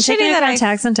 Like, is it shitty that I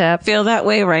tax and tip feel that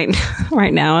way right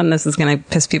now? And this is going to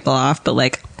piss people off, but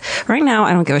like right now,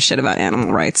 I don't give a shit about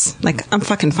animal rights. Like, I'm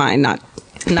fucking fine not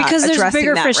because there's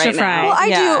bigger fish to fry. Well,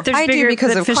 I do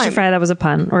because of fish to fry. That was a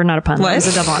pun, or not a pun. What? It was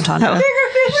a double entendre.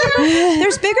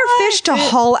 There's bigger fish to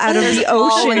haul out of the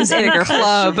oceans. Bigger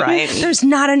club, right? There's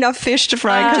not enough fish to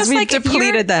fry because we've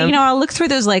depleted them. You know, I'll look through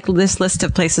this list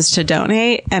of places to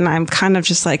donate, and I'm kind of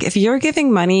just like, if you're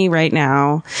giving money right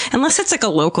now, unless it's like a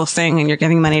local thing and you're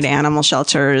giving money to animal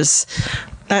shelters,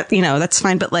 that, you know, that's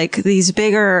fine. But like these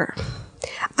bigger,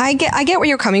 I get where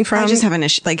you're coming from. I just have an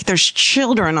issue. Like, there's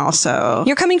children also.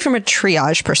 You're coming from a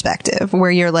triage perspective where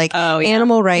you're like,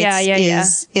 animal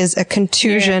rights is a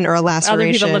contusion or a laceration.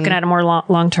 Other people looking at it more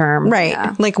long term. Right.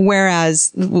 Yeah. Like,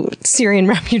 whereas Syrian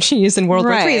refugees in World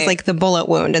War III is like the bullet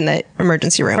wound in the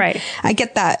emergency room. Right. I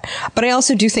get that. But I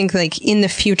also do think, like, in the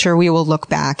future, we will look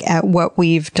back at what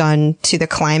we've done to the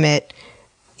climate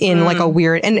in like a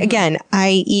weird, and again,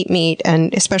 I eat meat,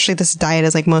 and especially this diet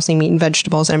is like mostly meat and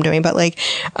vegetables that I'm doing, but like,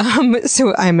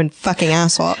 so I'm a fucking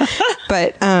asshole.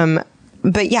 But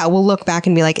yeah, we'll look back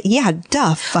and be like, yeah,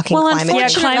 duh, fucking climate. Yeah,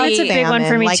 climate's a big one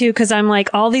for me too, because I'm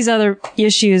like, all these other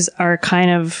issues are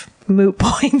kind of moot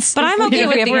points. But I'm okay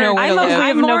with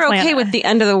I'm more okay with the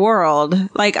end of the world.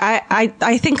 Like,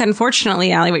 I think,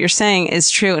 unfortunately, Allie, what you're saying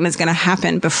is true and is going to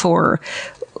happen before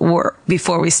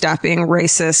we stop being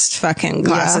racist, fucking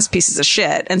classist pieces of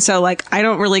shit. And so, like, I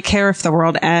don't really care if the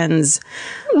world ends.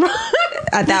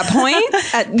 at that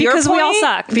point. Because we all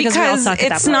suck. Because we all suck at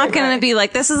that it's point. not going to be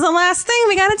like, this is the last thing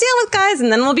we got to deal with, guys,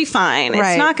 and then we'll be fine.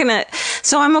 Right. It's not going to.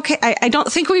 So I'm okay. I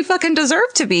don't think we fucking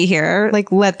deserve to be here.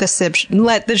 Like, let the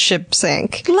ship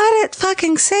sink. Let it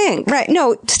fucking sink. Right.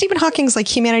 No, Stephen Hawking's like,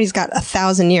 humanity's got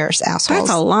 1,000 years, assholes.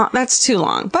 That's a lot. That's too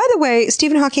long. By the way,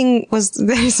 Stephen Hawking was,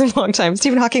 there's a long time.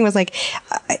 Stephen Hawking was like,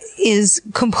 is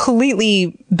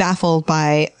completely baffled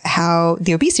by how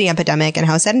the obesity epidemic and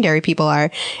how sedentary people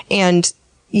are. And,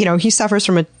 you know, he suffers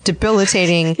from a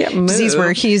debilitating disease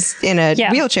where he's in a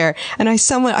wheelchair. And I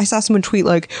saw someone tweet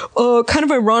like, oh, kind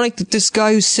of ironic that this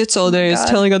guy who sits all day is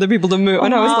telling other people to move.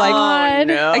 And I was like,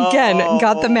 again,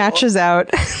 got the matches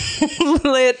out,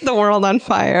 lit the world on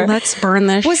fire. Let's burn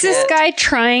this Was this guy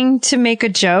trying to make a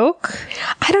joke?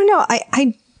 I don't know.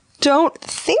 I don't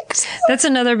think so. That's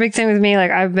another big thing with me.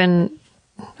 Like,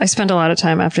 I spent a lot of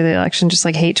time after the election just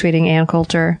like hate tweeting Ann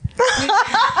Coulter.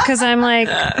 Because I'm like,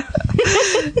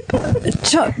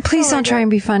 please don't try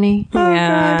and be funny.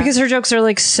 Yeah. Because her jokes are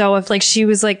like so, like she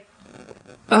was like,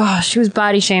 she was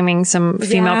body shaming some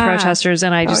female protesters,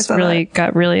 and I just really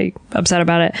got really upset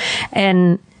about it.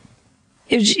 And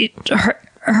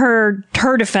her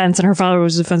defense and her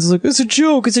follower's defense was like, it's a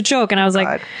joke. And I was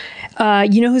like,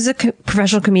 you know who's a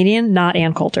professional comedian? Not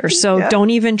Ann Coulter. So don't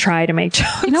even try to make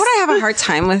jokes. You know what I have a hard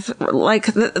time with?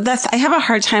 Like, I have a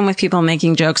hard time with people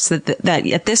making jokes that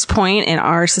at this point in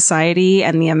our society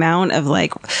and the amount of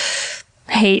like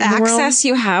hate access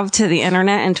you have to the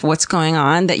internet and to what's going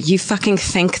on, that you fucking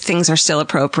think things are still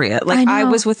appropriate. Like,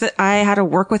 I had to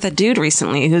work with a dude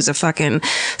recently who's a fucking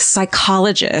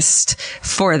psychologist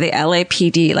for the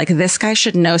LAPD. Like, this guy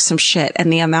should know some shit.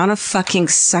 And the amount of fucking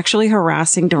sexually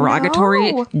harassing,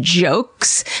 derogatory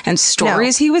jokes and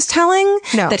stories he was telling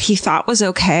that he thought was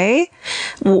okay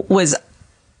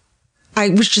I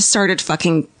was just started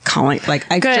fucking calling,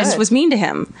 like, I just was mean to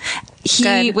him.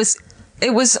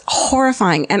 It was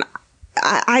horrifying. And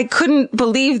I couldn't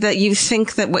believe that you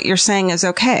think that what you're saying is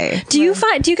okay. Do you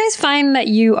guys find that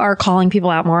you are calling people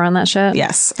out more on that shit?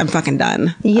 Yes. I'm fucking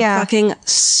done. Yeah. I'm fucking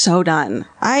so done.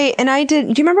 Do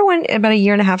you remember when about a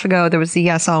year and a half ago, there was the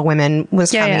Yes All Women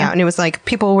was coming out, and it was like,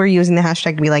 people were using the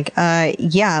hashtag to be like,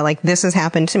 like, this has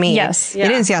happened to me. Yes.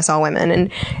 It is Yes All Women.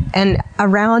 And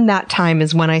around that time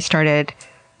is when I started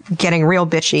getting real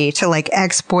bitchy to like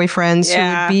ex-boyfriends who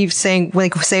would be saying,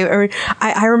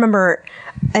 I remember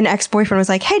an ex-boyfriend was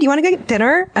like, hey, do you want to go get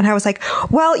dinner? And I was like,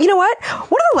 well, you know what? One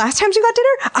of the last times you got dinner,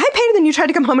 I paid and then you tried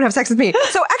to come home and have sex with me.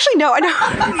 So actually, no, I know.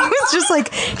 He was just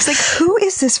like, he's like, who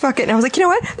is this fucking? And I was like, you know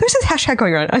what? There's this hashtag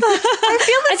going around. I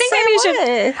think maybe you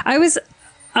should. I was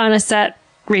on a set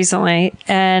recently,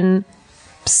 and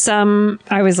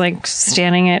I was like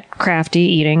standing at Crafty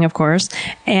eating, of course,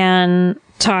 and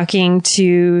talking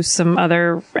to some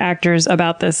other actors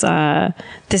about this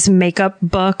makeup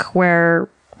book where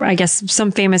I guess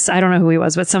some famous, I don't know who he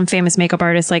was, but some famous makeup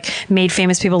artist like made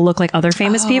famous people look like other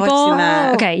famous people. I've seen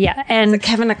that. Okay, yeah. And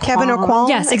Kevin Aquan.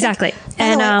 Yes, exactly.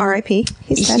 And R.I.P.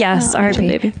 Yes,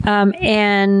 R.I.P.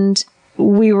 And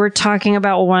we were talking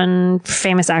about one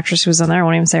famous actress who was on there, I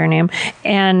won't even say her name,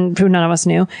 and who none of us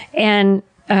knew, and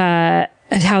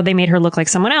how they made her look like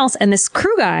someone else. And this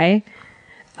crew guy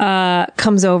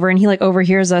comes over and he like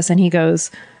overhears us and he goes,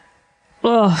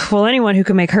 oh, well, anyone who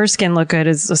can make her skin look good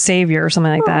is a savior or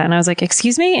something like that. And I was like,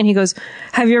 excuse me? And he goes,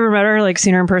 have you ever met her, like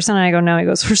seen her in person? And I go, no. He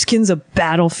goes, her skin's a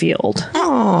battlefield.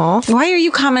 Aww. Why are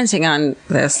you commenting on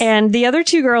this? And the other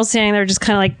two girls standing there just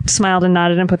kind of like smiled and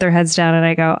nodded and put their heads down. And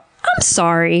I go, I'm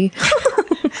sorry.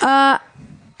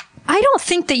 I don't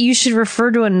think that you should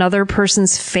refer to another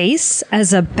person's face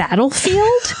as a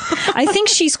battlefield. I think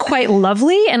she's quite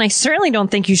lovely, and I certainly don't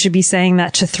think you should be saying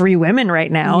that to three women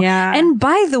right now. Yeah. And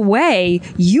by the way,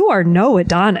 you are no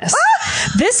Adonis.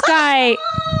 This guy,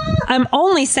 I'm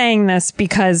only saying this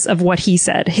because of what he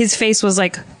said. His face was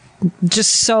like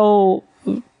just so...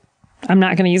 I'm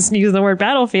not going to use the word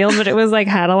battlefield, but it was like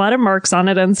had a lot of marks on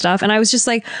it and stuff. And I was just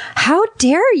like, how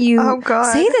dare you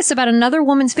say this about another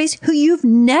woman's face who you've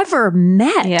never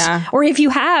met? Yeah. Or if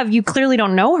you have, you clearly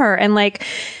don't know her. And like,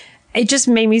 it just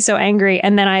made me so angry.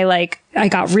 And then I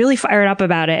got really fired up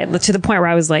about it to the point where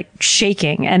I was like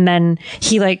shaking. And then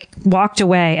he like walked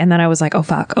away. And then I was like, oh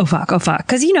fuck.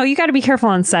 Cause you know, you got to be careful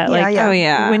on set.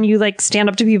 When you like stand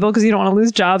up to people cause you don't want to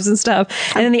lose jobs and stuff.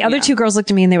 And then the other two girls looked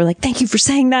at me and they were like, thank you for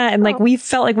saying that. And like, we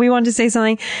felt like we wanted to say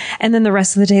something. And then the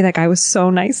rest of the day, that guy was so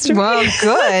nice to me. Well,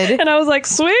 good. And I was like,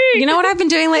 sweet. You know what I've been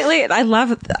doing lately? I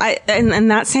love, in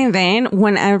that same vein,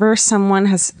 whenever someone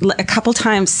has, a couple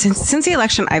times since the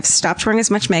election, I've stopped wearing as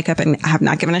much makeup and have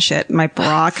not given a shit. my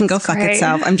bra can go fuck great.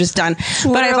 itself. I'm just done.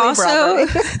 But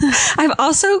I've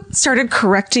also started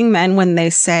correcting men when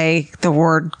they say the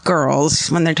word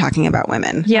girls when they're talking about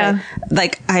women. Yeah.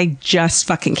 Like I just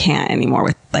fucking can't anymore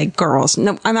with like girls.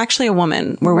 No, I'm actually a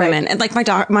woman. We're women. And like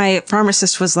my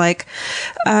pharmacist was like,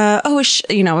 about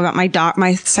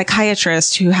my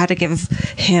psychiatrist who had to give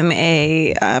him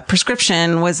a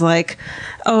prescription was like,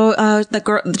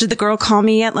 did the girl call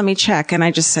me yet? Let me check. And I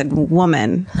just said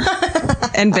woman.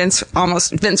 And Vince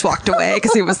walked away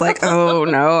because he was like, oh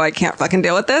no, I can't fucking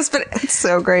deal with this. But It's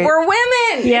so great. we're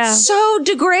women. Yeah. It's so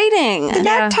degrading. Did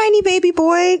that tiny baby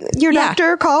boy, your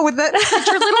doctor, call with that? Did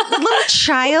your little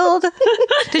child?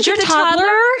 Did your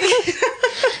toddler?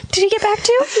 Did he get back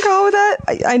to? Call with that?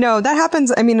 I know that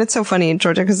happens. I mean, it's so funny,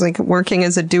 Georgia, because like working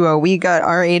as a duo, we got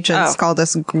our agents called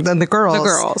us the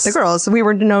girls. The girls. We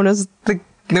were known as the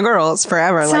girls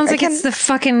forever. Sounds like it's the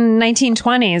fucking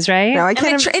 1920s, right? No, I And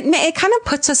can't. it kind of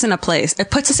puts us in a place. It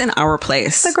puts us in our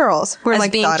place. The girls. We're as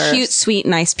like being daughters. cute, sweet,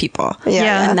 nice people.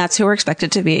 Yeah. And that's who we're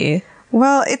expected to be.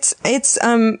 Well,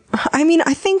 I mean,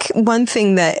 I think one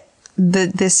thing that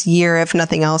this year, if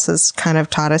nothing else, has kind of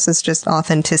taught us is just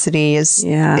authenticity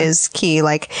is key.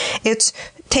 Like it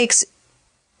takes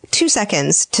 2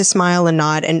 seconds to smile and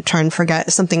nod and try and forget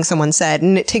something someone said.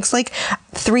 And it takes like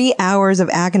 3 hours of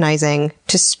agonizing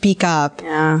to speak up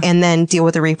and then deal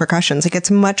with the repercussions. Like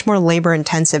it's much more labor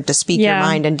intensive to speak your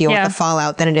mind and deal with the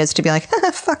fallout than it is to be like,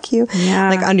 fuck you,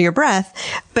 like under your breath.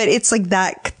 But it's like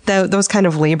that, those kind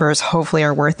of labors hopefully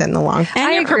are worth it in the long.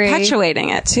 And you're agree.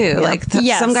 perpetuating it too. Like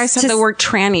Yes. some guy said the word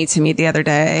tranny to me the other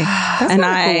day and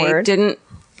I didn't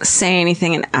say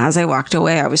anything. And as I walked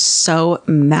away, I was so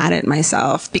mad at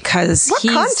myself because What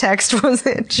context was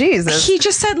it? Jesus. he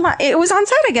just said it was on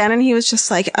set again, and he was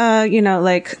just like,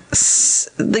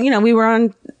 we were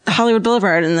on Hollywood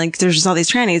Boulevard, and like there's just all these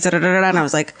trannies, and I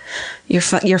was like, you're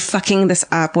fucking this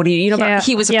up. What do you know about? Yeah.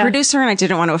 He was a producer, and I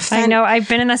didn't want to offend. I know. I've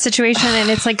been in that situation,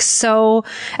 and it's like so.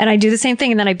 And I do the same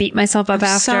thing, and then I beat myself up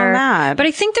after. so mad. But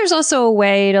I think there's also a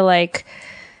way to like.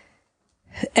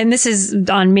 And this is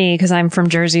on me because I'm from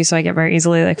Jersey, so I get very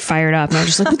easily like fired up, and I'm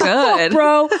just like, Good,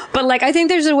 bro. But like, I think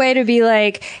there's a way to be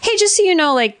like, hey, just so you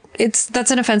know, like, that's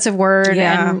an offensive word,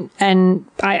 and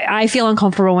I feel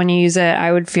uncomfortable when you use it.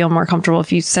 I would feel more comfortable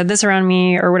if you said this around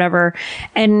me or whatever.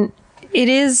 And it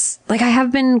is like I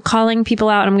have been calling people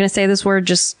out. I'm going to say this word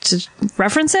just to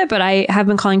reference it, but I have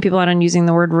been calling people out on using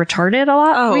the word retarded a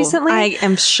lot recently. I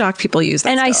am shocked people use that.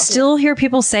 And I still hear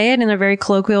people say it in a very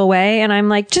colloquial way. And I'm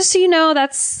like, just so you know,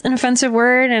 that's an offensive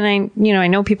word. And I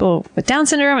know people with Down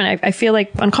syndrome, and I feel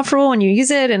like uncomfortable when you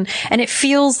use it. And it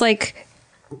feels like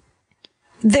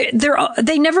they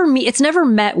never meet. It's never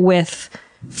met with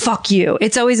fuck you.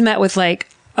 It's always met with like,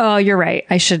 oh, you're right.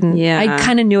 I shouldn't. Yeah. I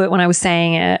kind of knew it when I was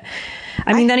saying it.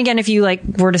 I mean, then again, if you like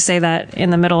were to say that in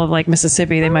the middle of like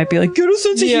Mississippi, they might be like, get a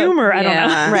sense of humor. I don't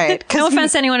know. Right. No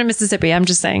offense to anyone in Mississippi. I'm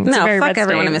just saying. It's a very fuck red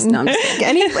everyone in state. Mississippi.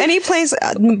 Any place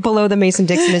below the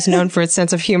Mason-Dixon is known for its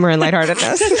sense of humor and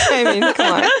lightheartedness. I mean,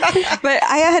 come on. But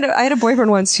I had a boyfriend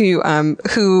once who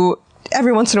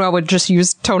every once in a while would just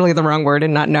use totally the wrong word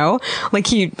and not know. Like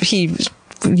he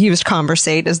used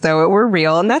conversate as though it were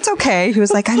real, and that's okay. He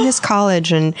was like, I miss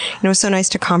college, and it was so nice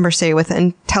to conversate with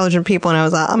intelligent people. And I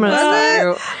was like, I'm gonna stop you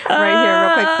right here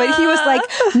real quick. But he was like,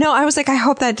 no, I was like, I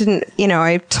hope that didn't,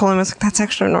 I told him, I was like, that's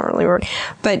actually not really word.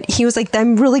 But he was like,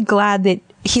 I'm really glad that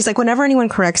he's like, whenever anyone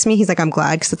corrects me, he's like, I'm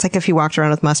glad, because it's like if you walked around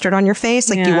with mustard on your face,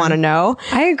 like you want to know.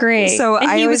 I agree. So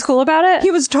and he was cool about it? He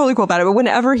was totally cool about it. But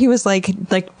whenever he was like,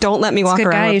 don't let me walk Good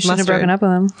around guy. with You shouldn't have mustard. broken up with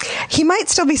him. He might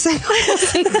still be saying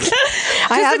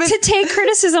To take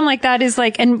criticism like that is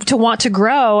like, and to want to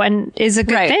grow and is a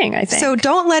good thing, I think. So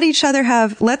don't let each other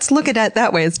let's look at it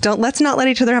that way. Let's not let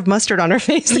each other have mustard on our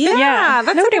face. Yeah,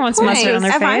 that's nobody a good wants point. mustard on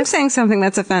their If I'm face. saying something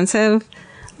that's offensive,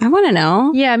 I want to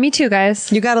know. Yeah, me too,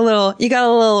 guys. You got a little right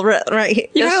here.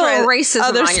 You got a little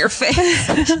racism on your face.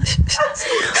 Oh my God.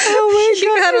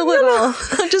 You got a little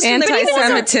just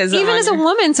anti-Semitism. Even as a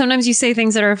woman, sometimes you say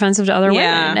things that are offensive to other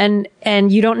Yeah. women,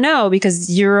 and you don't know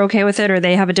because you're okay with it, or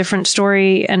they have a different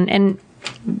story, and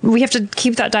we have to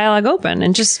keep that dialogue open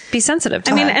and just be sensitive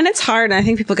to I mean, that. and it's hard, and I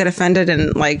think people get offended,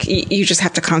 and like you just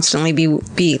have to constantly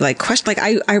be like question. Like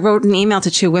I wrote an email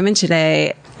to 2 women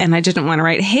today, and I didn't want to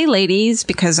write, "Hey, ladies,"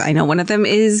 because I know one of them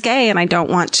is gay, and I don't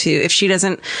want to. If she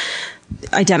doesn't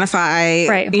identify,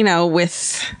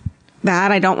 with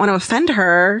that, I don't want to offend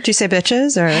her. Do you say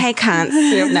bitches or Hey, cunts?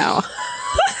 No.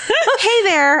 Hey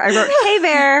there. I wrote, hey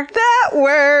there. that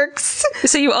works?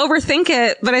 So you overthink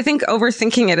it, but I think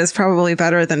overthinking it is probably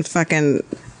better than fucking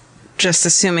just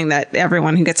assuming that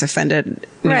everyone who gets offended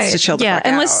needs to chill the fuck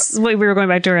out. Unless we were going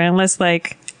back to her, unless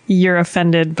like you're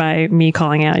offended by me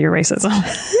calling out your racism.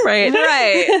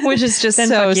 Right. Which is just Then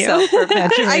so fuck you.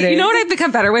 self-perpetuating. You know what I've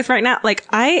become better with right now? Like,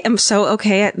 I am so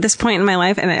okay at this point in my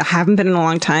life, and I haven't been in a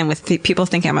long time, with people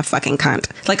thinking I'm a fucking cunt.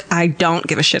 Like, I don't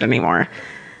give a shit anymore.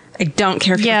 I don't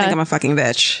care if you Yeah. think I'm a fucking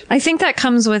bitch. I think that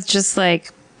comes with just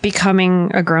like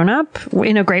becoming a grown up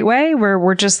in a great way, where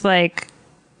we're just like,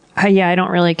 yeah, I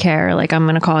don't really care. Like, I'm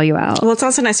going to call you out. Well, it's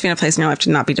also nice to be in a place in your life to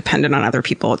not be dependent on other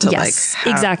people to Yes, like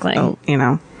have, exactly. you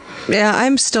know. Yeah,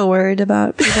 I'm still worried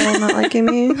about people not liking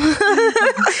me.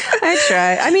 I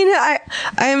try. I mean,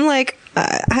 I'm like,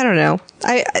 I don't know.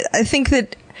 I think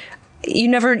that you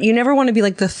never want to be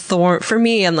like the thorn. For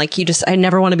me, I'm like, I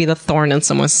never want to be the thorn in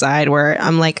someone's side where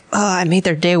I'm like, oh, I made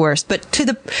their day worse. But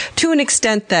to an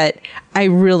extent that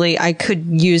I could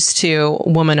use to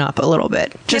woman up a little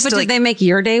bit. Just but did they make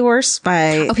your day worse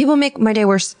by? Oh, people make my day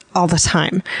worse all the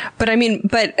time. But I mean,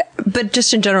 but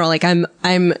just in general, like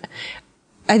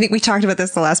I think we talked about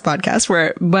this the last podcast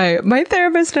where my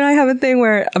therapist and I have a thing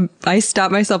where I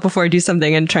stop myself before I do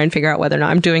something and try and figure out whether or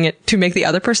not I'm doing it to make the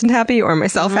other person happy or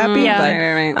myself happy.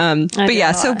 Yeah. But, I but do yeah,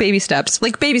 a so lot. baby steps,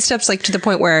 like to the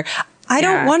point where I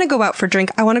don't want to go out for a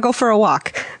drink. I want to go for a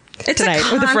walk. It's tonight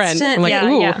with a friend. I'm like, yeah,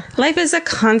 ooh. yeah. Life is a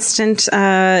constant,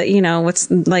 what's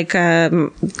like,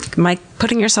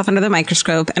 putting yourself under the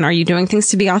microscope. And are you doing things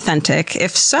to be authentic?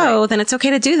 If so, then it's okay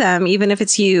to do them, even if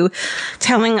it's you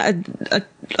telling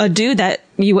a dude that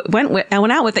you went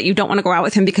out with that you don't want to go out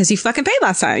with him because you fucking paid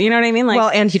last time. You know what I mean? Like, Well,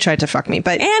 and he tried to fuck me,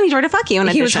 but and he tried to fuck you. In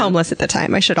he was addition. homeless at the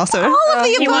time. I should also. All of the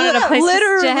He above. wanted a place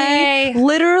to stay.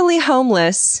 Literally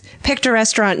homeless. Picked a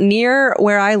restaurant near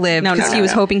where I live No, because no, he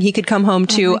was no. hoping he could come home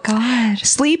to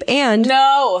sleep and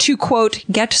to quote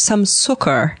get some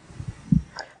sukkar.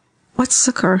 What's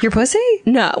sukkar? Your pussy?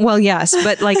 No, well, yes,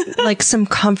 but like some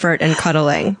comfort and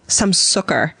cuddling, some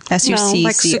sukkar,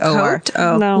 SUCCOR. Sukkot?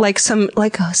 Oh. No. Like some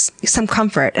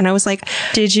comfort. And I was like,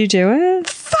 Did you do it?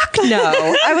 fuck no.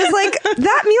 I was like,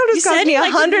 that meal just cost me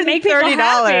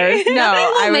 $130. No,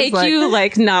 I was make like, you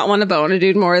like not want to bone a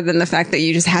dude more than the fact that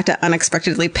you just had to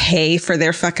unexpectedly pay for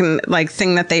their fucking like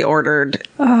thing that they ordered.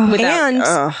 and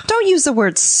don't use the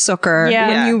word sukkar Yeah.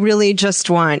 when Yeah. you really just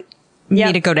want me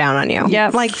Yep. to go down on you.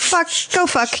 Yep. Like, go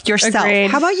fuck yourself.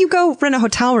 Agreed. How about you go rent a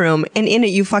hotel room and in it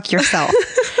you fuck yourself?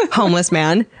 Homeless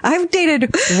man. I've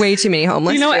dated way too many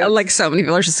homeless. You know, dudes. like so many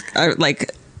people are just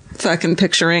like fucking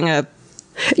picturing a.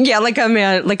 Yeah, like a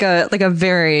man, like a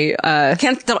very,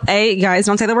 Guys,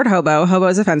 don't say the word hobo. Hobo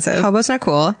is offensive. hobo's not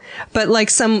cool, but like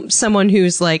someone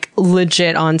who's like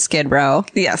legit on Skid Row.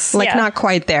 Yes. Like Yeah. not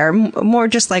quite there. More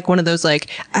just like one of those like,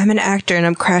 I'm an actor and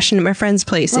I'm crashing at my friend's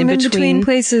place I'm in in between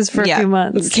places for a few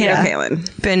months. Kato Yeah.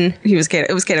 Kalin. It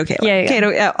was Kato Kalin. Yeah.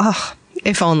 Kato, oh,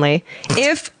 if only.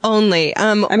 If only.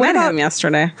 I what met about- him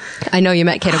yesterday. I know you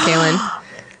met Kato Kalin.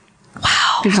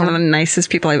 He's one of the nicest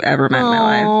people I've ever met in my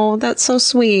life. Oh, that's so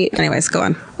sweet. Anyways, go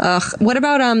on. Ugh. What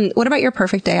about your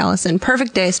perfect day, Allison?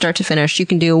 Perfect day, start to finish. You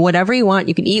can do whatever you want.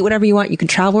 You can eat whatever you want. You can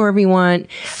travel wherever you want.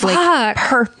 Like, Fuck.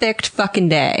 perfect fucking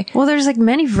day. Well, there's like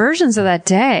many versions of that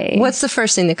day. What's the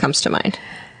first thing that comes to mind?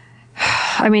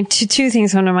 I mean, two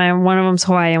things come to mind. One of them's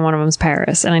Hawaii and one of them's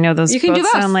Paris. And I know those You can do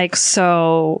both both. sound like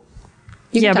so.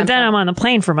 Yeah, but then I'm on the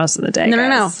plane for most of the day. No.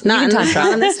 guys. Not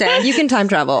on this day. You can time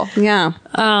travel. Yeah.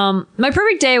 My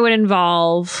perfect day would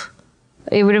involve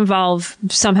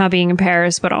somehow being in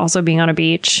Paris, but also being on a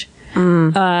beach.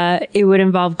 It would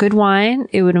involve good wine.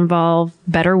 It would involve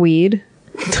better weed.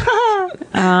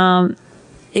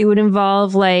 It would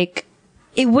involve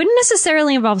it wouldn't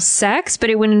necessarily involve sex, but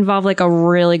it would involve like a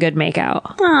really good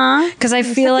makeout. Because I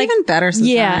feel like even better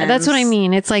Yeah, that's what I sometimes.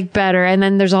 mean. It's like better, and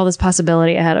then there's all this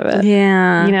possibility ahead of it.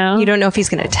 Yeah. You know? You don't know if he's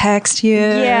going to text you.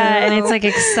 Yeah, and it's like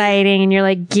exciting, and you're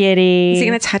like giddy. Is he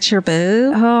gonna touch your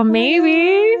boob? Oh,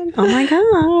 maybe. Oh my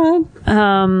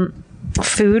god.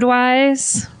 Food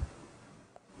wise,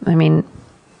 I mean,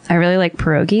 I really like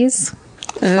pierogies.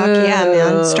 Fuck yeah,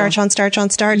 man. Starch on starch on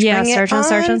starch. Yeah, Bring it starch on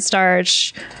starch on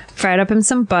starch. Fried up in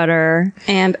some butter.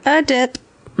 And a dip.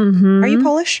 Are you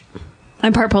Polish?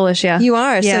 I'm part Polish, yeah. You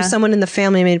are. Yeah. So someone in the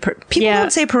family made. People Yeah.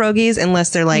 don't say pierogies unless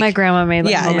they're like. My grandma made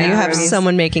like Yeah, homemade you have pierogies.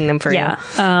 someone making them for Yeah.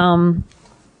 you.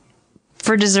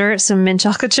 For dessert, some mint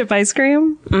chocolate chip ice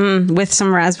cream. With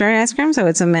some raspberry ice cream, so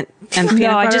it's a mint and peanut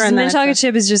No, butter. just and mint then chocolate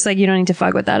chip is just like you don't need to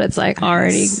fuck with that. It's like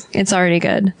it's already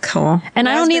good. Cool. And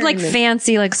I don't need Raspberry like mint.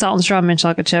 fancy like salt and straw mint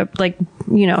chocolate chip. Like,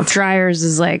 Dryers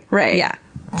is like Right. Yeah.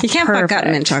 You can't fuck up Perfect.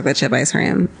 mint chocolate chip ice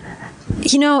cream.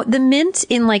 the mint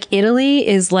in like Italy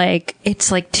is like it's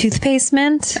like toothpaste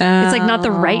mint. It's like not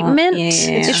the right mint. yeah.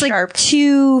 It's like Sharp.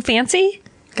 too fancy.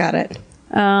 Got it.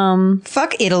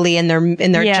 Fuck Italy and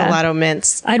their Yeah. gelato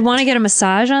mints. I'd want to get a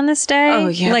massage on this day. Oh,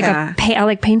 yeah. Like I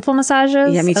like painful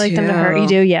massages. Yeah, me I like them to too. hurt. You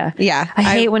do, yeah. Yeah. I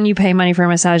hate when you pay money for a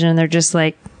massage and they're just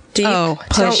like Deep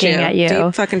pushing at you.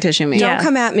 Deep fucking tissue me. Yeah. Don't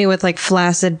come at me with like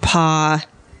flaccid paw,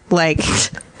 like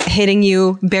hitting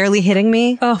you, barely hitting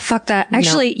me. Oh, fuck that.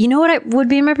 Actually, you know what would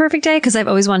be my perfect day? Because I've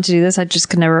always wanted to do this. I just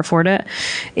could never afford it.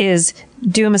 Is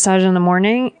do a massage in the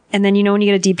morning. And then, when you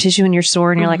get a deep tissue in your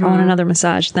sore and you're like, I want another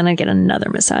massage. Then I get another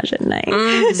massage at night.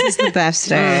 This is the best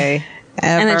day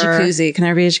ever. And a jacuzzi. Can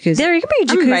there be a jacuzzi? There, you can be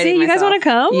a I'm jacuzzi. inviting You guys myself. want to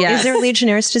come? Yes. Is there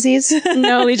Legionnaire's disease?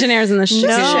 No Legionnaires in the Just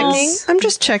checking. I'm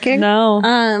just checking. No.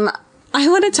 I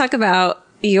want to talk about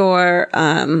your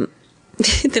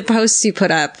the posts you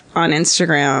put up on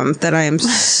Instagram that I am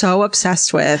so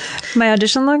obsessed with. My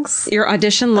audition looks? Your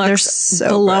audition looks so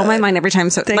blow good. my mind every time.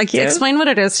 So, like, you. explain what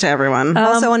it is to everyone.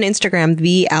 Also on Instagram,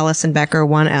 the Allison Becker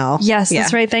 1L. Yes,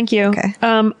 that's right. Thank you. Okay.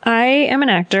 I am an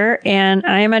actor and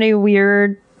I am at a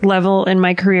weird level in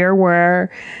my career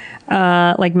where,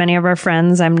 like many of our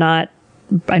friends, I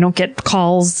don't get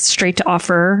calls straight to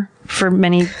offer for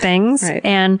many things.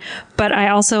 Right. But I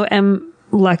also am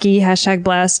lucky,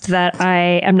 #blessed, that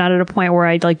I am not at a point where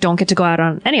I don't get to go out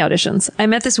on any auditions.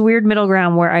 I'm at this weird middle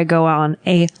ground where I go on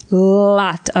a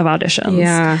lot of auditions.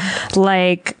 Yeah.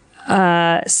 Like,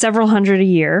 several hundred a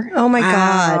year. Oh my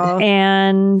God.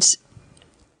 And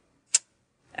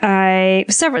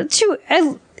several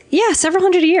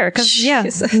hundred a year.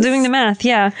 Cause I'm doing the math.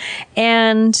 Yeah.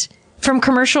 And from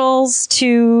commercials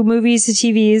to movies to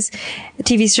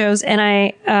TV shows.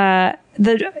 And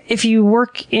if you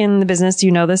work in the business, you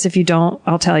know this. If you don't,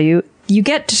 I'll tell you. You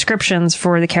get descriptions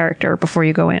for the character before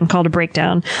you go in, called a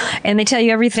breakdown. And they tell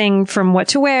you everything from what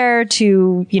to wear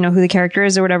to, who the character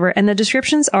is or whatever. And the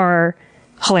descriptions are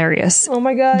hilarious. Oh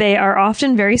my God. They are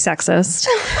often very sexist.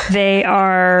 They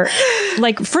are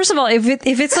first of all, if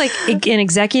it's like an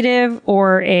executive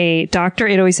or a doctor,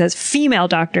 it always says female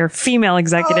doctor, female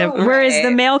executive, whereas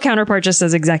the male counterpart just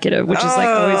says executive, which is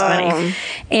always funny.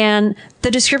 And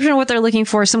the description of what they're looking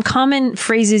for, some common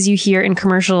phrases you hear in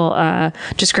commercial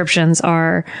descriptions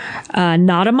are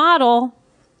not a model.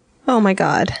 Oh my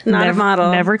God. Not a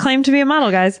model. Never claimed to be a model,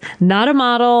 guys. Not a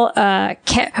model.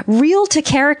 Real to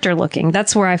character looking.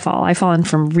 That's where I fall. I fall in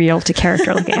from real to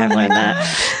character looking. I've learned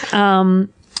that.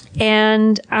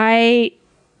 And I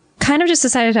kind of just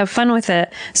decided to have fun with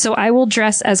it. So I will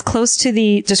dress as close to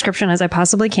the description as I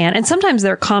possibly can. And sometimes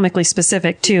they're comically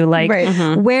specific too. Like,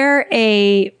 wear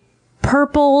a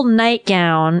purple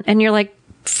nightgown. And you're like,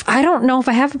 I don't know if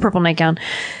I have a purple nightgown.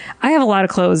 I have a lot of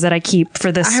clothes that I keep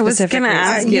for this specific reason.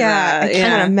 Ask you that. I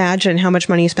can't imagine how much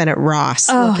money you spend at Ross.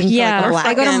 Oh, looking yeah. For like a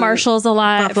I go to Marshall's a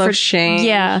lot. Buffalo Shane.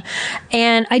 Yeah.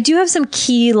 And I do have some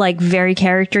key, very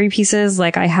character-y pieces.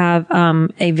 Like I have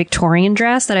a Victorian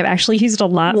dress that I've actually used a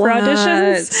lot for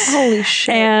auditions. Holy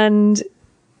shit. And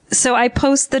so I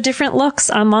post the different looks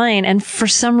online, and for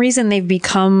some reason they've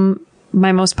become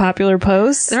my most popular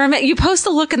posts. You post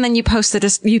the look and then you post the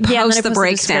post the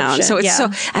breakdown. So it's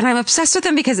description. and I'm obsessed with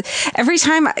them because every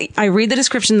time I read the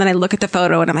description, then I look at the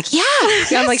photo and I'm like,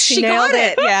 I'm like, she nailed got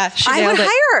it. Yeah, she I would nailed it.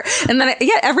 hire her. And then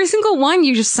every single one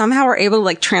you just somehow are able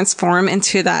to transform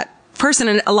into that person.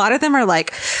 And a lot of them are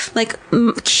like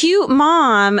cute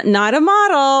mom, not a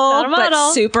model,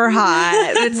 but super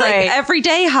hot. It's like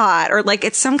everyday hot, or like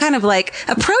it's some kind of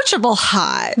approachable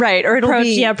hot. Right. Or it'll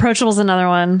be. Yeah, approachable's another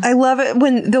one. I love it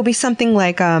when there'll be something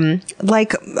like a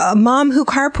mom who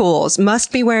carpools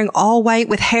must be wearing all white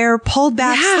with hair pulled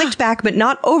back, slicked back, but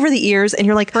not over the ears. And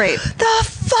you're like, the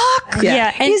fuck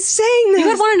is saying this? You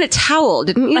had one in a towel,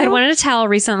 didn't you? I wanted a towel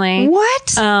recently.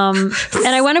 What? And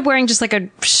I wound up wearing just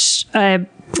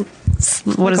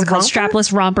what is it called?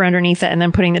 Strapless romper underneath it and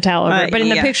then putting the towel over it. But in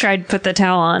the picture, I'd put the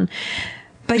towel on.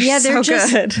 But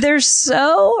they're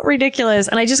so ridiculous.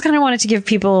 And I just kind of wanted to give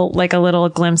people a little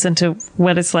glimpse into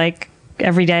what it's like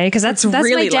every day. Cause that's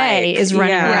really my day is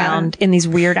running around in these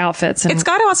weird outfits. And it's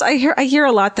got to also, I hear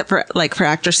a lot that for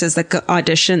actresses,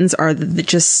 auditions are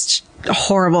just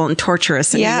horrible and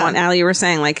torturous. And Allie, you were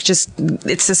saying it's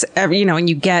just every, and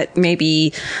you get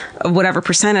maybe whatever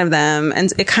percent of them,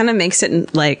 and it kind of makes it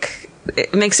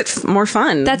it makes it more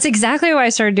fun. That's exactly why I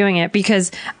started doing it,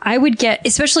 because I would get,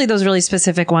 especially those really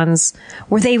specific ones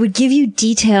where they would give you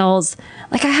details.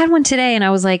 Like I had one today and I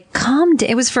was like,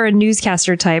 it was for a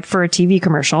newscaster type for a TV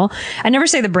commercial. I never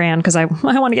say the brand because I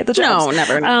want to get the jobs. No,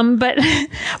 never.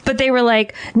 But they were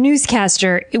like,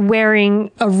 newscaster wearing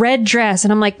a red dress.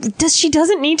 And I'm like, she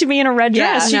doesn't need to be in a red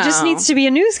dress. She just needs to be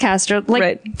a newscaster.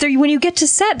 When you get to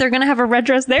set, they're going to have a red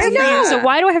dress there for you. So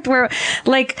why do I have to wear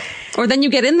or then you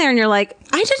get in there and you're like,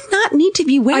 I did not need to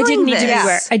be wearing I didn't need to be this.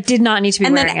 wearing. I did not need to be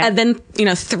And wearing it. then, you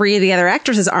know, 3 of the other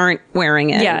actresses aren't wearing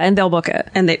it. Yeah, and they'll book it.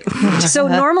 And they, So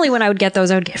normally when I would get those,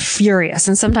 I would get furious.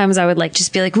 And sometimes I would like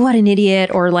just be like, what an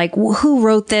idiot, or like, who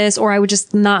wrote this? Or I would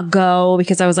just not go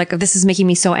because I was like, this is making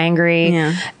me so angry.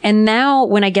 Yeah. And now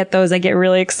when I get those, I get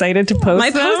really excited to post My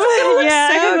them. post is gonna look yeah,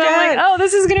 so 'cause I'm like, good. oh,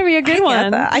 this is going to be a good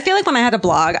one. I feel like when I had a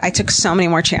blog, I took so many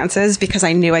more chances because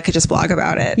I knew I could just blog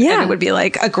about it. Yeah. And it would be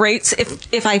like a great,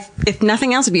 if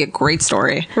nothing else, it'd be a great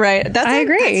story. Right. I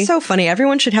agree. That's so funny.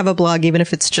 Everyone should have a blog, even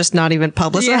if it's just not even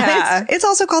publicized. Yeah. It's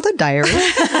also called a diary.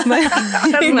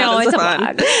 No, it's a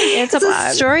blog. It's a It's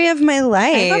blog. a story of my I have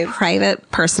life. a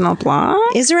private personal blog.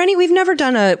 Is there any? We've never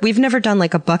done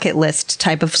like a bucket list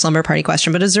type of slumber party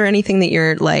question. But is there anything that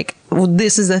you're like, well,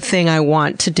 this is a thing I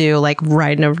want to do, like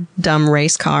ride in a dumb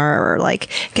race car, or like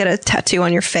get a tattoo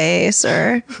on your face,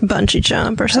 or bungee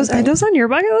jump, or Are something? those on your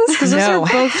bucket list? Because those No. are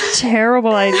both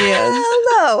terrible ideas.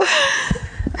 Hello.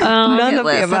 None of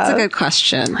the That's above. a good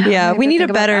question. Yeah, we to need a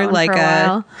think about that better one like for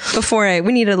a while.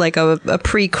 we need a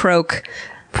pre-croak.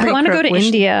 I want to go to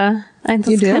India.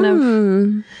 You do? Kind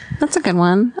of, That's a good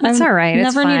one. That's all right.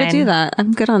 It's Never need to fine. do that.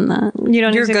 I'm good on that. you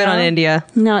don't You're need to good go? on India.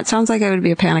 No, it sounds like it would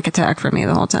be a panic attack for me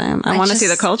the whole time. I want to see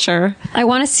the just- culture. I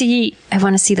want to see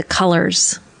the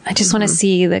colors. I just want to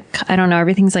see I don't know,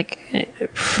 everything's like,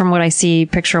 from what I see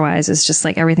picture wise, it's just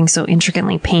like everything's so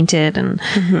intricately painted, and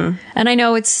I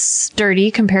know it's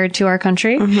dirty compared to our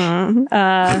country. But we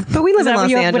live Is that in what Los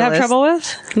you Angeles. would have trouble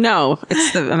with? No,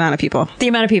 it's the amount of people. The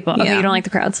amount of people. Okay, Yeah. you don't like the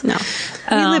crowds. No.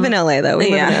 We live in LA though. We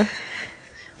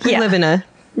live in a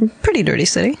pretty dirty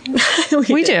city.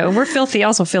 We do. We're filthy,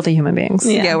 also filthy human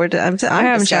beings. Yeah, I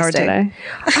haven't showered today.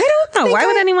 I don't know. Why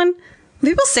would anyone?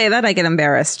 People say that, I get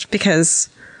embarrassed because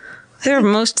there are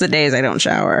most of the days I don't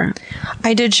shower.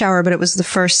 I did shower, but it was the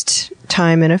first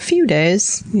time in a few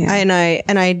days. Yeah. And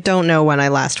I don't know when I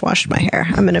last washed my hair.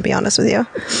 I'm going to be honest with you.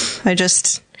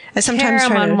 I sometimes Hair,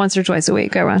 I'm try on to. once or twice a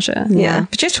week. I wash it. Yeah.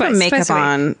 But you have to put Twice makeup a week.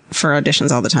 on for auditions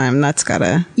all the time. That's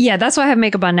gotta. Yeah, that's why I have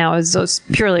makeup on now. Is those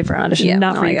purely for an audition,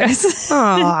 not for I you get guys. it.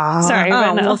 Sorry, but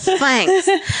Oh, no. well,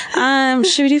 thanks.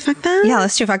 Should we do fuck that? Yeah,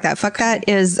 let's do fuck that. Fuck that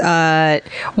is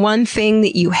one thing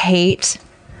that you hate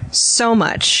so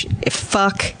much.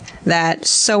 Fuck that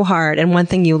so hard, and one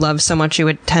thing you love so much you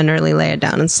would tenderly lay it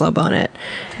down and slow bone it.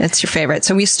 It's your favorite.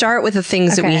 So we start with the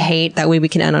things that we Okay. hate. That way we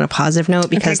can end on a positive note,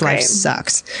 because life great.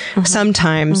 sucks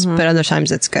sometimes, but other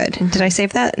times it's good. Did I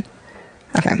save that?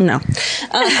 Okay. No.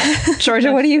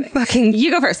 Georgia, what do you fucking You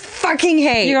go first. fucking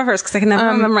hate? You go first because I can never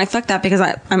remember my fuck that because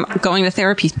I'm going to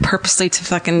therapy purposely to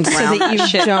fucking drown that that you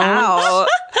shit don't. out.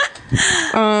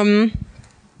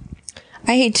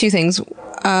 I hate two things.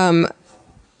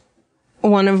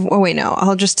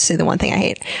 I'll just say the one thing I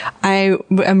hate. I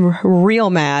am real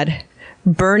mad,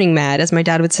 burning mad, as my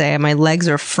dad would say. My legs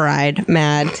are fried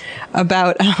mad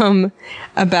about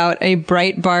a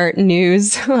Breitbart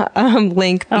News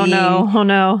link Oh being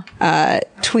no.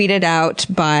 tweeted out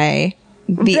by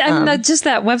Just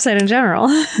that website in general.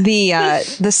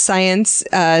 the Science,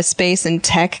 Space and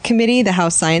Tech Committee, the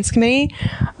House Science Committee,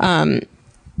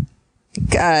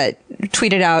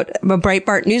 tweeted out a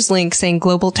Breitbart News link saying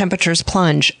global temperatures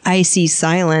plunge, icy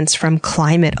silence from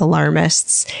climate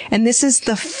alarmists. And this is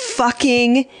the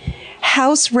fucking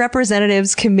House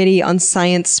Representatives Committee on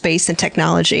Science, Space and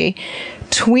Technology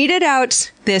tweeted out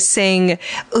this saying,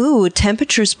 ooh,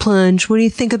 temperatures plunge. What do you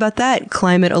think about that?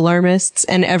 Climate alarmists.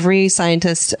 And every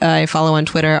scientist I follow on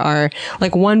Twitter are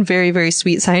like one very, very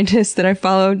sweet scientist that I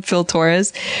followed, Phil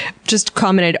Torres, just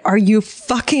commented, are you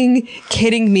fucking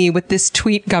kidding me with this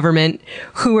tweet government?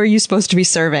 Who are you supposed to be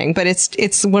serving? But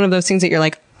it's one of those things that you're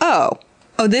like, oh,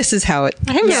 this is how it.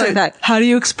 I haven't said that. How do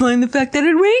you explain the fact that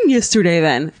it rained yesterday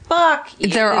then? Fuck.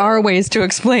 There are ways to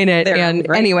explain it. And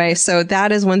right. anyway, so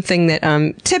that is one thing that,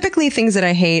 typically things that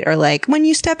I hate are like when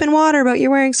you step in water, but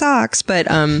you're wearing socks. But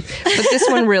this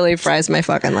one really fries my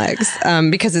fucking legs.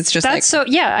 Because it's just That's so,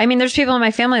 yeah. I mean, there's people in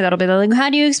my family that'll be like, how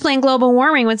do you explain global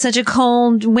warming with such a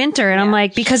cold winter? And I'm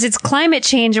like, because it's climate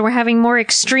change and we're having more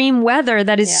extreme weather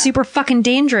that is super fucking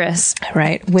dangerous.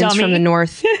 right. Winds Dummy. from the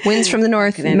north,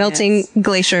 melting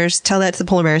glaciers. Tell that to the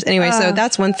polar bears. Anyway, so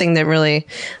that's one thing that really,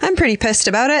 I'm pretty pissed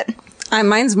about it.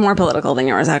 Mine's more political than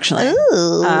yours, actually.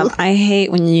 I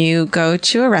hate when you go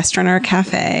to a restaurant or a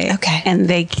cafe. Okay. And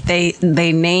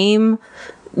they name.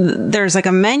 There's like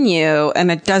a menu and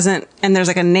it doesn't, and there's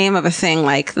like a name of a thing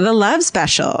like the love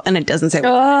special and it doesn't say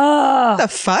What the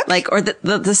fuck? like, or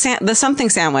the something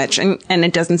sandwich and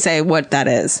it doesn't say what that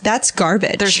is. That's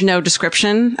garbage. There's no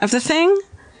description of the thing.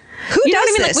 Who You know does what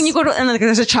I mean? this? Like when you go to, and like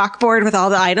there's a chalkboard with all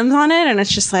the items on it and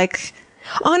it's just like,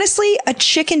 Honestly, a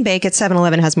chicken bake at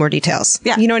 7-Eleven has more details.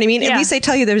 Yeah. You know what I mean? Yeah. At least they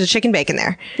tell you there's a chicken bake in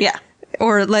there. Yeah.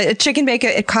 Or like a chicken bake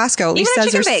at Costco. At least Even a says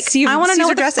chicken there's bake. I want to know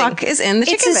what the dressing. fuck is in the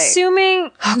It's chicken bake.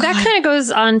 assuming that kind of goes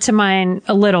on to mine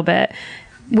a little bit,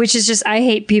 which is just, I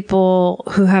hate people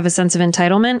who have a sense of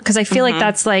entitlement because I feel like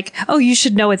that's like, oh, you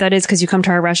should know what that is because you come to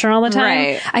our restaurant all the time.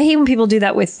 Right. I hate when people do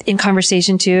that in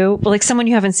conversation too. Like someone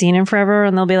you haven't seen in forever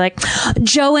and they'll be like,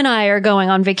 Joe and I are going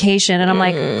on vacation. And I'm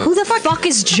like, who the fuck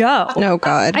is Joe? Oh,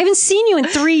 God. I haven't seen you in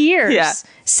 3 years. Yeah.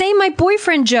 Say my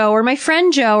boyfriend Joe or my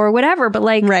friend Joe or whatever, but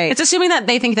like, It's assuming that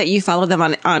they think that you follow them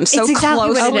on so it's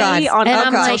exactly closely what it is. on and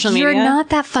I'm like, social you're media. not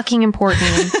that fucking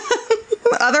important.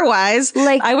 Otherwise,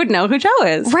 Like- I would know who Joe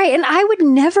is. Right. And I would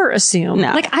never assume.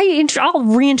 No. Like I'll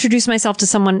reintroduce myself to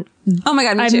someone Oh my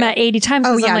God, me I've too. met 80 times.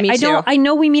 Oh, 'cause yeah, I'm like, me too. I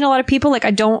know we meet a lot of people. Like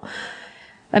I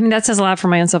mean, that says a lot for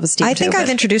my own self-esteem. I think too, I've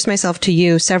but- introduced myself to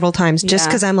you several times just Yeah.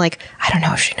 because I'm like, I don't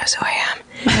know if she knows who I am.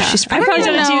 She's I've probably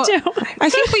done it to you know. too. I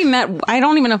think we met. I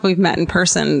don't even know if we've met in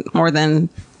person more than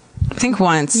I think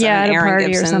once. Yeah, at at an a Aaron party or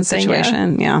Gibson something,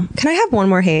 situation. Yeah. Can I have one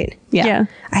more hate? Yeah.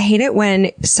 I hate it when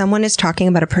someone is talking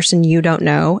about a person you don't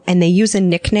know and they use a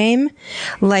nickname.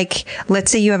 Like,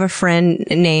 let's say you have a friend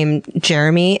named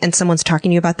Jeremy and someone's talking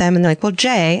to you about them and they're like, well,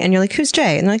 Jay. And you're like, who's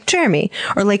Jay? And they're like, Jeremy.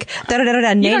 Or like, da-da-da-da-da,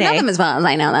 You don't know Nene. them as well as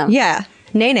I know them. Yeah.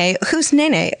 Nene. Who's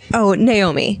Nene? Oh,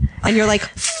 Naomi. And you're like,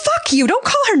 fuck you. Don't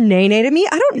call her Nene to me.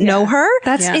 I don't know her.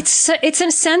 That's, Yeah. it's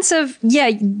a sense of,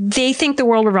 yeah, they think the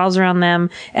world revolves around them.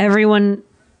 Everyone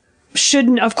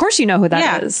shouldn't, of course you know who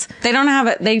that is. They don't have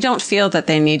it. They don't feel that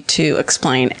they need to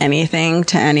explain anything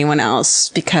to anyone else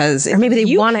because if maybe they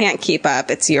you wanna- can't keep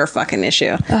up, it's your fucking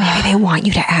issue. Maybe they want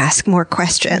you to ask more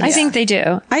questions. I think they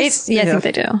do. I think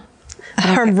they do.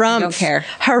 Harumph. don't care.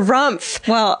 Harumph.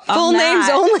 Well, full on names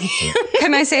that- only.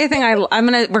 Can I say a thing?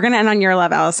 We're gonna end on your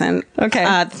love, Allison. Okay.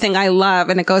 The thing I love,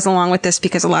 and it goes along with this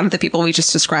because a lot of the people we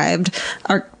just described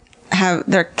have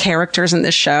their characters in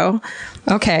this show.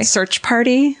 Okay. Search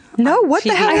Party. No, what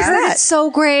the hell I is heard that? it's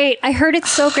so great. I heard it's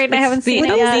so great and I haven't The seen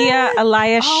it yet. Aliyah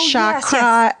Elia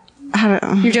Chakra.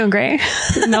 You're doing great.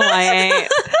 No, I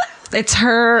ain't. It's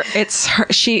her.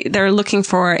 They're looking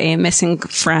for a missing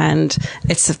friend.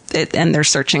 And they're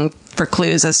searching for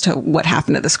clues as to what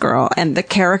happened to this girl. And the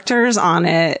characters on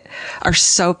it are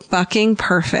so fucking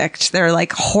perfect. They're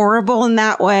like horrible in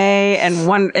that way,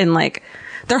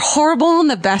 they're horrible in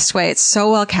the best way. It's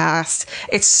so well cast.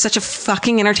 It's such a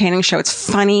fucking entertaining show. It's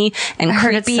funny and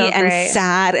heard it's creepy so and great.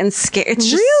 sad and scary. It's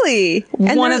just Really?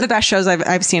 And one they're- of the best shows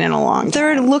I've seen in a long time.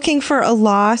 They're looking for a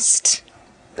lost.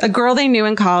 A girl they knew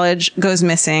in college goes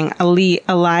missing.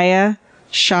 Aliyah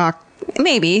Shock,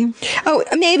 maybe, Oh,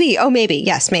 maybe.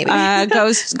 Yes, maybe.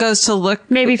 goes to look.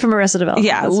 Maybe from Arrested Development.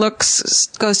 Yeah,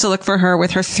 goes to look for her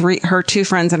with her two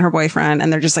friends and her boyfriend,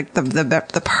 and they're just like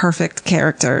the perfect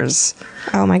characters.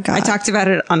 Oh my God. I talked about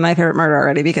it on My Favorite Murder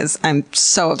already because I'm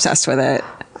so obsessed with it.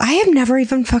 I have never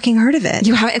even fucking heard of it.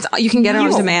 You can get it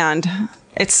on demand.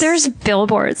 There's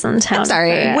billboards in town. I'm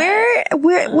sorry.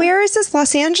 Where is this?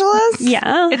 Los Angeles?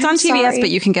 Yeah. It's on TBS, but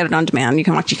you can get it on demand. You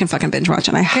can fucking binge watch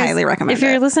it. I highly recommend If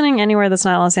you're it. listening anywhere that's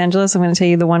not Los Angeles, I'm going to tell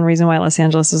you the one reason why Los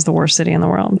Angeles is the worst city in the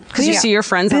world. Because you see your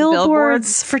friends on billboards.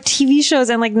 Billboards for TV shows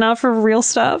and like not for real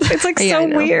stuff. It's like Yeah, I so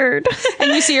know. weird.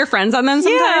 And you see your friends on them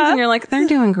sometimes, Yeah. and you're like, they're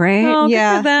doing great. Oh, good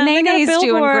Yeah. for them. They got a Nene's doing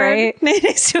billboard. great.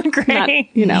 Nene's doing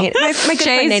great. Not, My good friend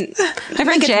Jay's, Nene. my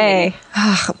friend Jay.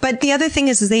 But the other thing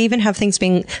is they even have things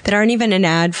that aren't even an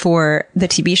ad for the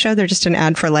TV show. They're just an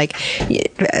ad for like,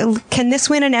 can this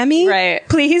win an Emmy? Right.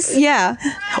 Please. Yeah.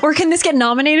 Or can this get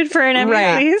nominated for an Emmy,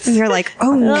 And please? you're like,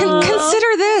 oh no.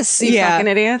 Consider this, you Yeah. fucking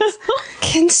idiots.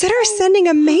 Consider sending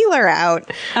a mailer out.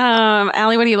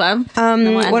 Allie, what do you love?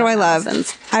 What do I love?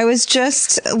 Allison's. I was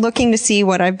just looking to see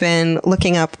what I've been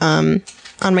looking up on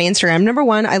my Instagram. Number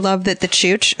one, I love that the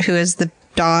Chooch, who is the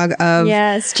dog of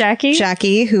Yes, Jackie.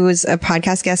 Jackie, who is a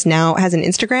podcast guest now, has an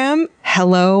Instagram.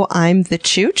 Hello, I'm the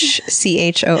Chooch.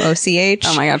 CHOOCH.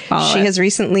 Oh my God, follow She it. has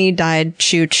recently dyed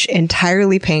Chooch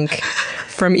entirely pink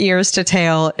from ears to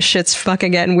tail. Shit's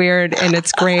fucking getting weird, and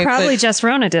it's great. Probably but- Jess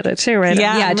Rona did it too, right?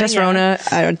 yeah, Jess Rona,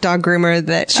 a dog groomer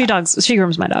that She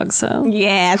grooms my dogs, so.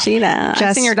 Yeah, she does. I've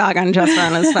Jess- seen your dog on Jess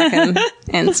Rona's fucking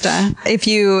Insta. if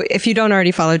you don't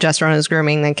already follow Jess Rona's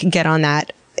grooming, then get on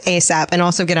that ASAP, and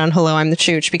also get on Hello, I'm the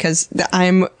Chooch, because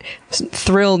I'm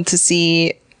thrilled to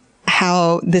see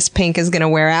how this pink is going to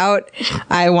wear out.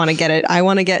 I want to get it. I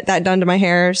want to get that done to my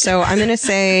hair. So I'm going to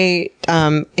say,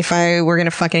 if I were going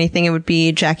to fuck anything, it would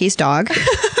be Jackie's dog.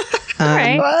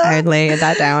 Right. I'd lay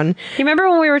that down. You remember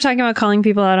when we were talking about calling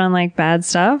people out on like bad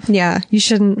stuff? Yeah. You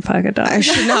shouldn't fuck a dog. I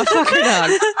should not fuck a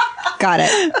dog. Got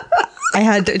it.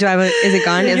 Is it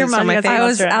gone? Is Your it still mom my gets face? I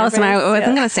was- Allison, I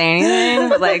wasn't going to say anything,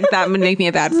 but like that would make me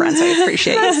a bad friend, so I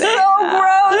appreciate you saying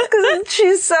that. gross because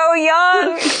she's so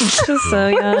young. She's so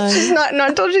young. She's not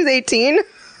until she's 18.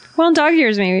 Well, in dog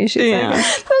years, maybe she's like,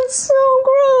 That's so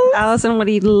gross. Allison, what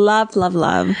do you love?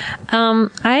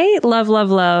 I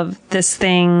love this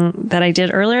thing that I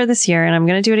did earlier this year, and I'm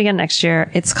going to do it again next year.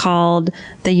 It's called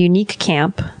the Unique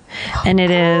Camp, and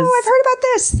it is Oh, I've heard about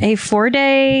this. a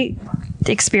 4-day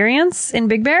experience in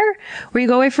Big Bear where you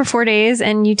go away for 4 days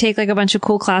and you take like a bunch of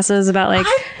cool classes about like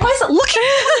I was looking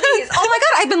at these. Oh my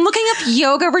God, I've been looking up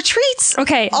yoga retreats.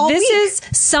 okay, all this week. is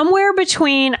somewhere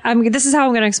between this is how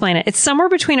I'm going to explain it. It's somewhere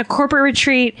between a corporate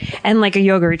retreat and like a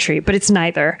yoga retreat, but it's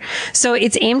neither. So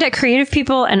it's aimed at creative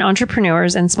people and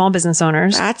entrepreneurs and small business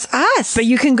owners. That's us. But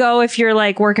you can go if you're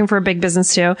like working for a big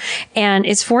business too. And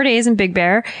it's 4 days in Big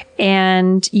Bear,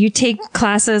 and you take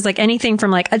classes like anything from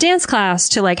like a dance class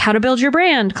to like how to build your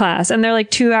brand class. And they're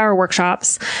like 2-hour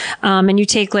workshops. And you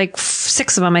take like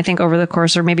 6 of them, I think, over the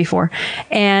course, or maybe 4.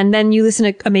 And then you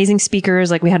listen to amazing speakers.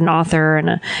 Like we had an author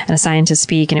and a scientist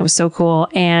speak, and it was so cool.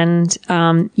 And,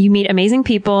 you meet amazing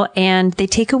people, and they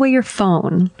take away your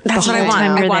phone. That's the what I whole want.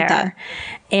 time I you're want there.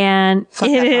 that. And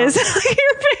it is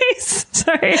your face.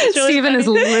 Sorry. It's really Steven is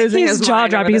funny. losing He's his jaw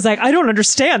mind dropping. over He's like, I don't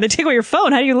understand. They take away your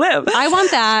phone. How do you live? I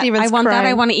want that. Steven's I want that. crying.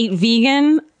 I want to eat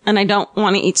vegan, and I don't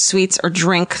want to eat sweets or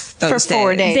drink those For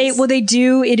 4 days. They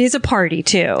do. It is a party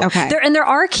too. Okay. There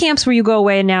are camps where you go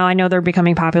away now. I know they're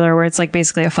becoming popular where it's like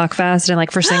basically a fuck fest and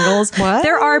like for singles. What?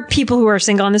 There are people who are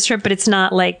single on this trip, but it's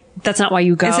not like, that's not why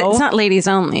you go. It's not ladies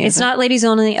only. It's not ladies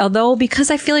only, although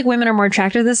because I feel like women are more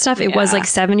attracted to this stuff, it was like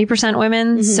 70%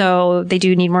 women. So they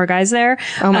do need more guys there.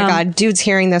 Oh my God. Dudes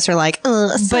hearing this are like,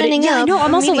 signing yeah, up. no,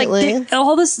 I'm also like immediately.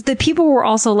 the people were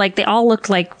also like, they all looked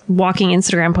like walking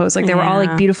Instagram posts. Like they were all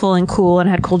like beautiful and cool and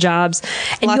had cool jobs.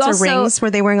 And Lots you of also, rings.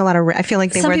 Were they wearing a lot of I feel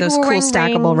like they some wear people those were cool wearing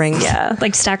stackable rings. Yeah,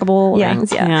 like stackable Yeah.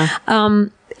 rings. Yeah.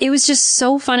 It was just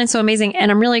so fun and so amazing. And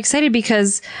I'm really excited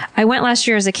because I went last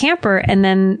year as a camper, and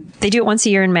then they do it once a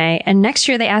year in May. And next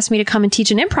year they asked me to come and teach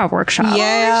an improv workshop.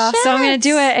 Yeah. So I'm going to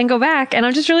do it and go back. And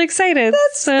I'm just really excited.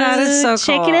 that is so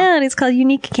Check cool. it out. It's called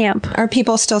Unique Camp. Are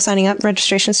people still signing up?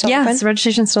 Registration still open? Yes,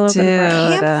 registration's still open.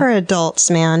 Camp for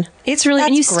adults, man. It's really,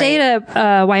 and you stay at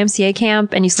a YMCA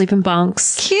camp and you sleep in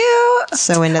bunks. cute.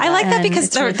 So into that. I like that And because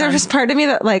it's really there's part of me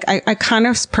that like I kind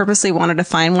of purposely wanted to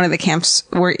find one of the camps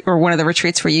or one of the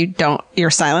retreats where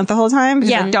you're silent the whole time because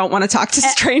Yeah. I don't want to talk to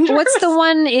strangers. What's the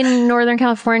one in Northern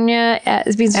California?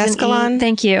 Escalon?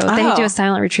 Thank you. They Oh. do a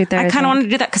silent retreat there. I kind of wanted to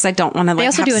do that because I don't want to like They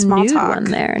also have do a small nude talk. one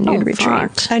there, a nude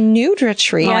retreat. a nude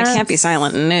retreat. Well, I can't be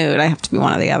silent and nude. I have to be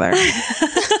one or the other.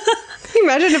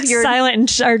 Imagine if you're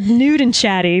Silent and or nude and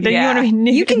chatty. Then Yeah. you want to be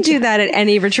nude. you can do that at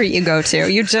any retreat you go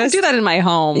to. You just do that in my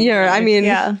home. Yeah, I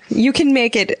mean, you can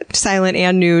make it silent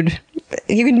and nude.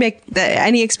 You can make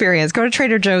any experience. Go to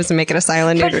Trader Joe's and make it a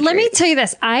silent nude But let me retreat. tell you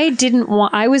this: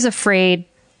 I was afraid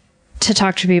to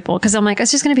talk to people because I'm like, it's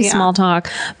just going to be small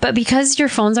talk. But because your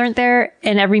phones aren't there,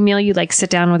 and every meal you like sit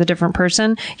down with a different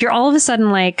person, you're all of a sudden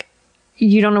like,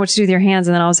 you don't know what to do with your hands,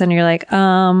 and then all of a sudden you're like,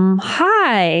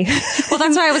 hi. Well,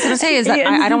 that's what I was going to say is that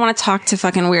I don't want to talk to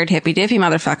fucking weird hippy dippy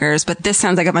motherfuckers, but this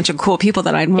sounds like a bunch of cool people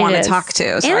that I'd want to It is. talk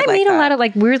to. So and I'd I like made a that. lot of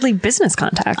like weirdly business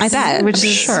contacts. I bet. which I'm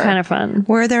is sure. kind of fun.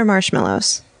 Were there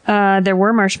marshmallows? There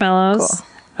were marshmallows.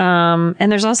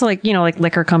 And there's also like, like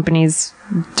liquor companies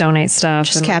donate stuff.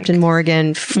 Just and, Captain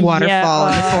Morgan, waterfall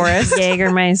in the forest.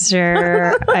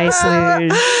 Jägermeister, Ice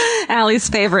Luge. Allie's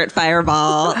favorite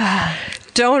fireball.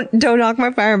 Don't knock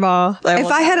my fireball. If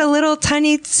I had a little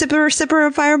tiny sipper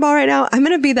of fireball right now, I'm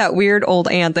gonna be that weird old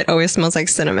aunt that always smells like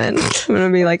cinnamon. I'm gonna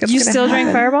be like, You still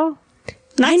drink Fireball?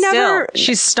 I never.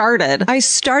 She started. I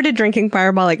started drinking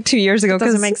Fireball like 2 years ago.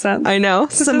 doesn't 'cause make sense. I know.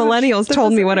 Some millennials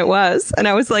told me what it was, and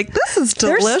I was like, "This is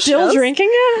delicious." They're still drinking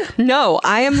it? No,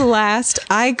 I am the last.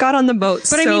 I got on the boat But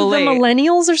so I mean, late. the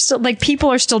millennials are still, like,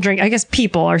 people are still drinking. I guess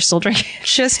people are still drinking.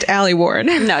 Just Allie Ward.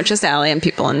 No, just Allie and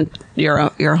people in your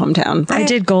hometown. I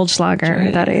did Goldschlager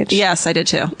at that age. Yes, I did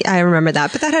too. I remember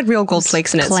that, but that had real gold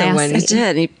flakes in it. So when I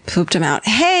did. He pooped him out.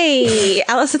 Hey,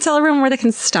 Alice, tell everyone where they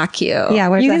can stalk you. yeah,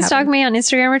 where's You that can stalk happen? me on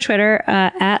Instagram or Twitter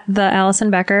at the Allison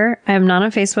Becker. I am not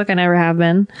on Facebook. I never have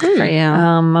been. For you.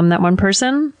 I'm that one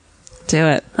person. Do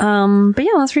it. But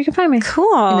yeah, that's where you can find me.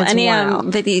 Cool. it's Any wild.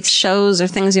 video shows or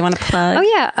things you want to plug? Oh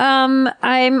yeah.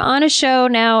 I'm on a show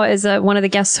now as one of the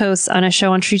guest hosts on a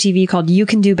show on True TV called You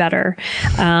Can Do Better.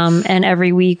 And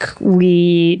every week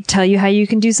we tell you how you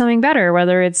can do something better,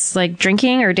 whether it's like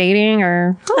drinking or dating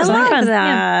or something fun.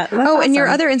 Yeah. that. Oh, and your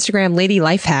other Instagram, Lady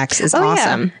Life Hacks, is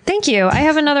awesome. Yeah. Thank you. I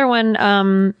have another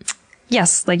one.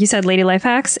 Yes, like you said, Lady Life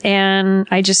Hacks. And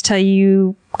I just tell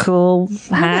you cool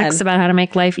hacks about how to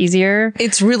make life easier.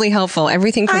 It's really helpful.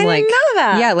 Everything from I didn't know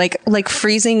that. Yeah, like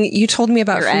freezing. You told me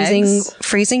about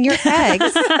freezing your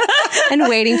eggs and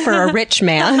waiting for a rich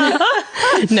man.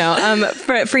 No,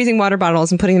 for freezing water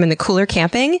bottles and putting them in the cooler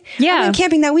camping. Yeah. I went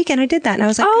camping that weekend. I did that and I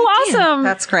was like, Oh, "God damn." awesome.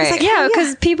 That's great. Like, Yeah,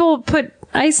 because people put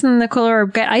ice in the cooler or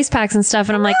get ice packs and stuff.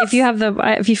 And I'm like,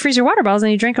 if you freeze your water bottles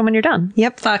and you drink them when you're done.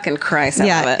 Yep. Fucking Christ. I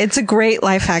love it. It's a great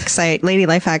life hack site, Lady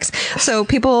Life Hacks. So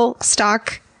people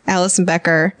stalk Allison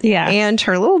Becker and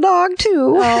her little dog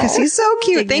too, because he's so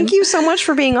cute. Thank you so much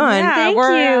for being on. Yeah, Thank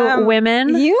we're, you,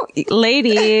 women. You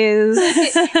ladies,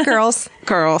 Girls.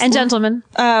 And gentlemen.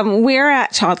 We're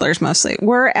at toddlers mostly.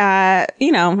 We're at,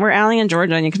 we're Allie in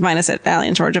Georgia, and you can find us at Allie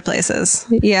in Georgia places.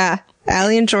 Yeah.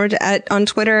 Allie in Georgia on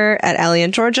Twitter at Allie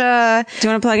in Georgia. Do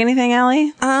you want to plug anything,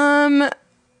 Allie?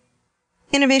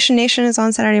 Innovation Nation is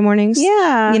on Saturday mornings.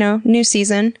 Yeah. New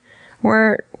season.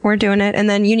 We're doing it. And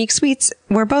then Unique Sweets,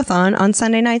 we're both on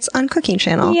Sunday nights on Cooking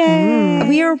Channel. Yay.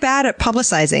 We are bad at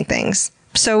publicizing things.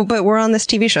 But we're on this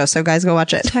TV show, so guys go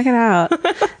watch it. Check it out.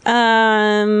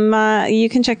 You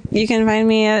can find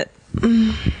me at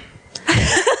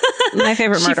my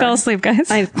favorite murder. She fell asleep, guys.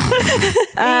 Yeah.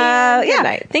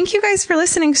 Thank you guys for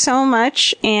listening so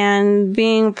much and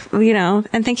being,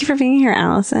 and thank you for being here,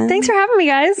 Allison. Thanks for having me,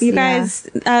 guys. You guys,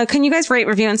 can you guys rate,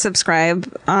 review, and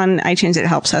subscribe on iTunes? It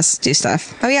helps us do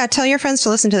stuff. Oh yeah, tell your friends to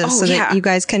listen to this that you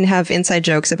guys can have inside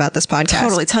jokes about this podcast.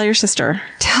 Totally. Tell your sister.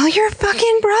 Tell your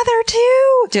fucking brother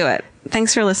too. Do it.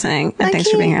 Thanks for listening. And thanks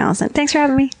for being here, Allison. Thanks for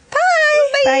having me.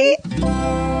 Bye.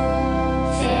 Bye.